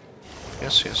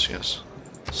 Yes, yes, yes.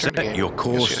 Set your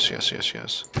course. Yes, yes, yes, yes,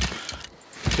 yes.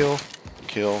 Kill,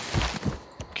 kill,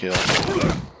 kill.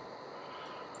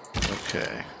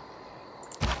 Okay.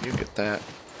 You get that.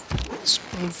 Let's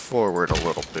move forward a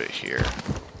little bit here.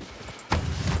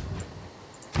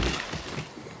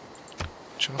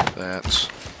 Chop that.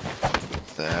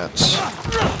 That.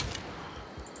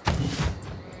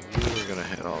 You're gonna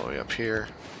head all the way up here.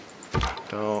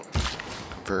 Don't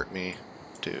convert me,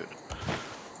 dude.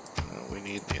 We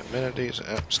need the amenities.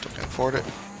 Still can't afford it.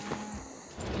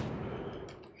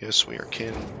 Yes, we are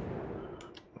kin.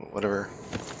 Whatever.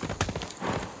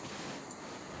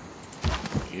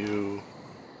 You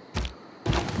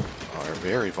are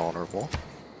very vulnerable.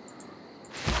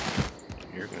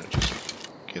 You're gonna just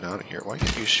get out of here. Why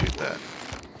can't you shoot that?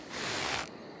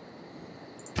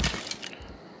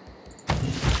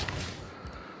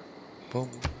 Boom,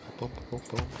 boom, boom,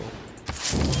 boom, boom.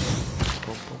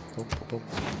 Boom, boom, boom, boom, boom.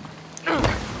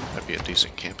 That'd be a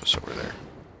decent campus over there.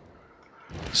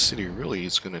 The city really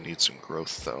is going to need some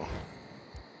growth, though.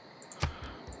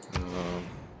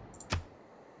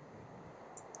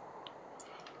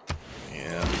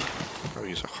 Yeah,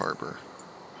 probably use a harbor.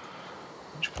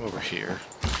 Why don't you come over here?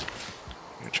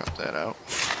 I'm going to chop that out.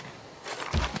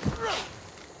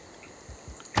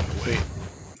 wait.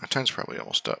 My time's probably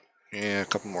almost up. Yeah, a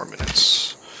couple more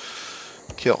minutes.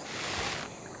 Kill.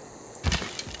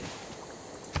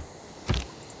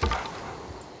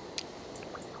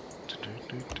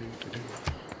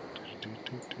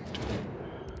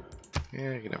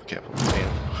 Yeah, you can have a capital.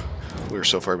 Damn. We were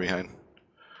so far behind.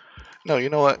 No, you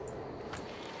know what?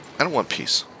 I don't want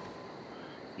peace.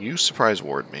 You surprise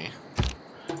ward me.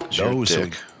 You're a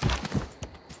dick.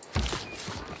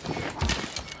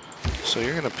 So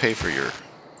you're gonna pay for your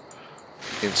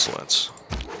insolence.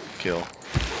 Kill.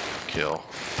 Kill.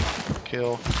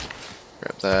 Kill.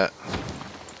 Grab that.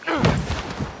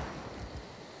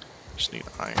 Just need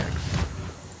iron.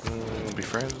 Be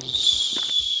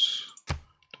friends.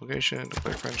 Delegation.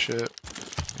 Declare friendship.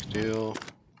 Big deal.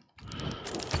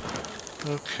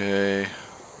 Okay.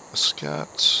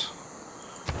 Scott.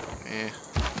 Eh.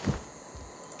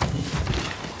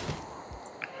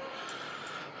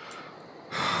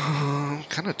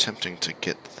 Kind of tempting to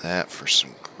get that for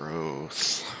some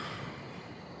growth.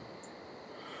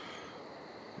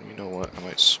 You know what? I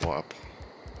might swap.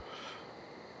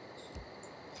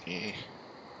 Eh.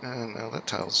 No, that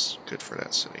tile's good for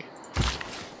that city.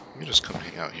 You just come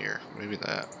hang out here. Maybe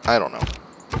that. I don't know.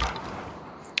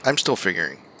 I'm still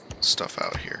figuring stuff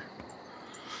out here.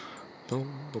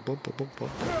 Boom, boom, boom, boom, boom, boom.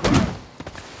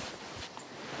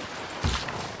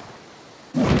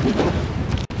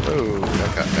 Oh,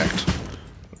 that got backed.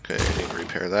 Okay, I need to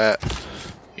repair that.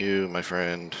 You, my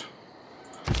friend,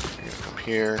 you're gonna come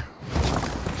here.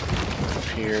 Up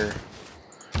here.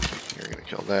 You're gonna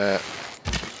kill that.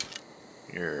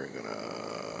 You're gonna...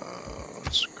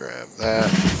 let's grab that.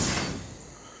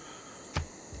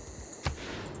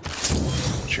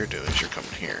 What you're doing is you're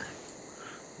coming here.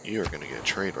 You are gonna get a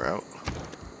trade route.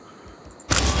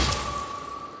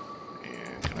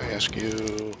 And can I ask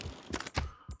you...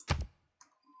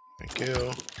 Thank you.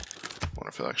 Wonder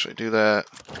if he'll actually do that.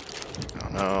 I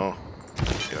don't know.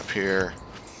 Get up here.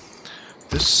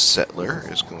 This settler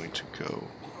is going to go...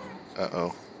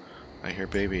 Uh-oh. I hear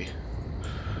baby.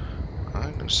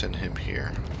 I'm going to send him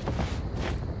here.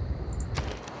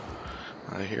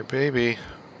 I hear baby.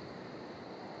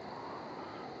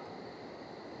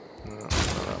 No,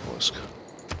 not obelisk.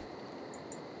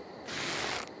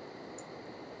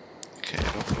 Okay,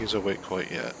 I don't think he's awake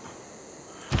quite yet.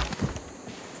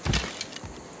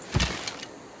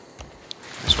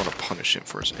 I just want to punish him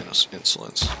for his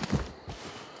insolence.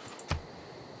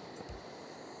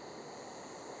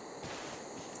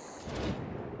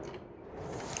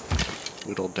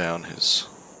 Whittle down his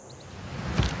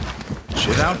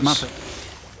Without muffin.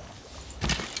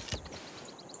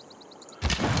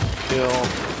 Kill.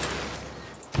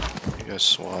 You guys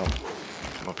swap.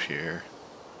 Come up here.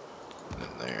 And then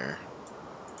there.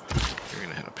 You're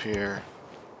gonna head up here.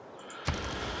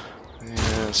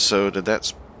 Yeah, so did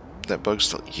that bug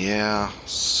still... Yeah,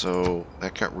 so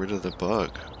that got rid of the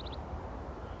bug.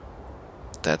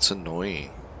 That's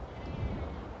annoying.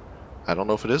 I don't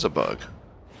know if it is a bug,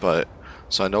 but...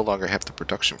 So I no longer have the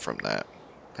production from that.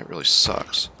 That really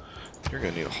sucks. You're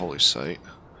going to need a holy site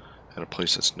at a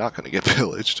place that's not going to get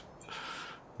pillaged.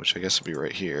 Which I guess would be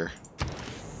right here.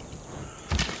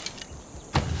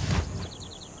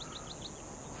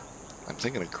 I'm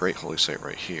thinking a great holy site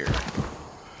right here.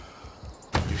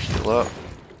 You heal up.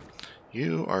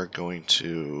 You are going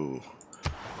to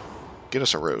get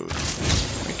us a road.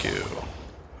 Thank you.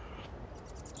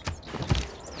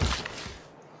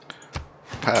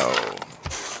 Pow.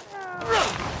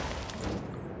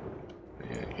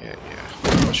 Yeah.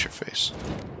 What's your face?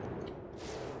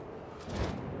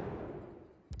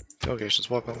 Delegations,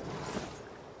 welcome.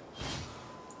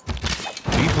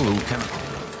 People who can...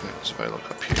 So if I look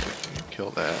up here, you kill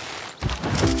that.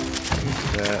 You do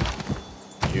that.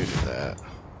 You do that.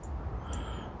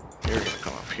 You're gonna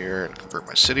come up here and convert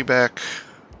my city back.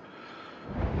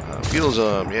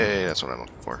 Feudalism, yay, that's what I'm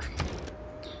looking for.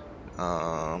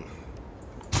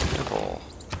 Temple.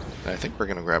 I think we're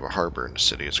gonna grab a harbor in the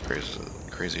city, as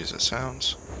crazy as it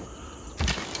sounds.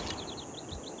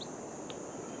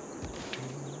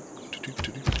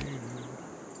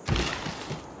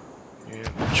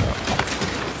 Yeah, chop.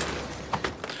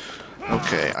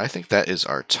 Okay, I think that is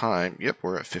our time. Yep,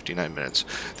 we're at 59 minutes.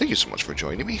 Thank you so much for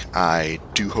joining me. I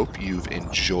do hope you've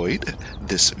enjoyed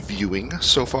this viewing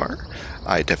so far.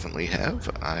 I definitely have.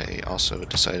 I also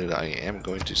decided I am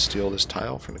going to steal this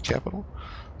tile from the capital.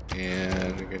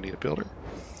 And you're going to need a builder.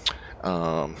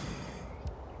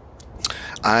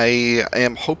 I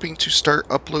am hoping to start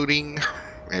uploading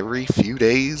every few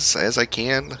days as I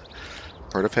can.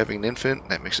 Part of having an infant,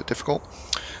 that makes it difficult.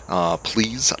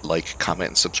 Please like, comment,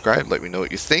 and subscribe. Let me know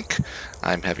what you think.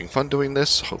 I'm having fun doing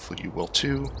this. Hopefully you will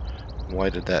too. Why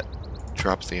did that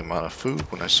drop the amount of food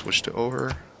when I switched it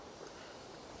over?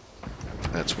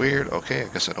 That's weird. Okay, I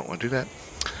guess I don't want to do that.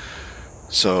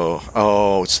 So,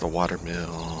 oh, it's the water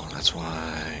mill. That's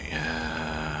why.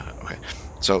 Yeah. Okay.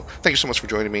 So, thank you so much for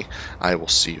joining me. I will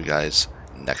see you guys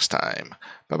next time.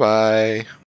 Bye-bye.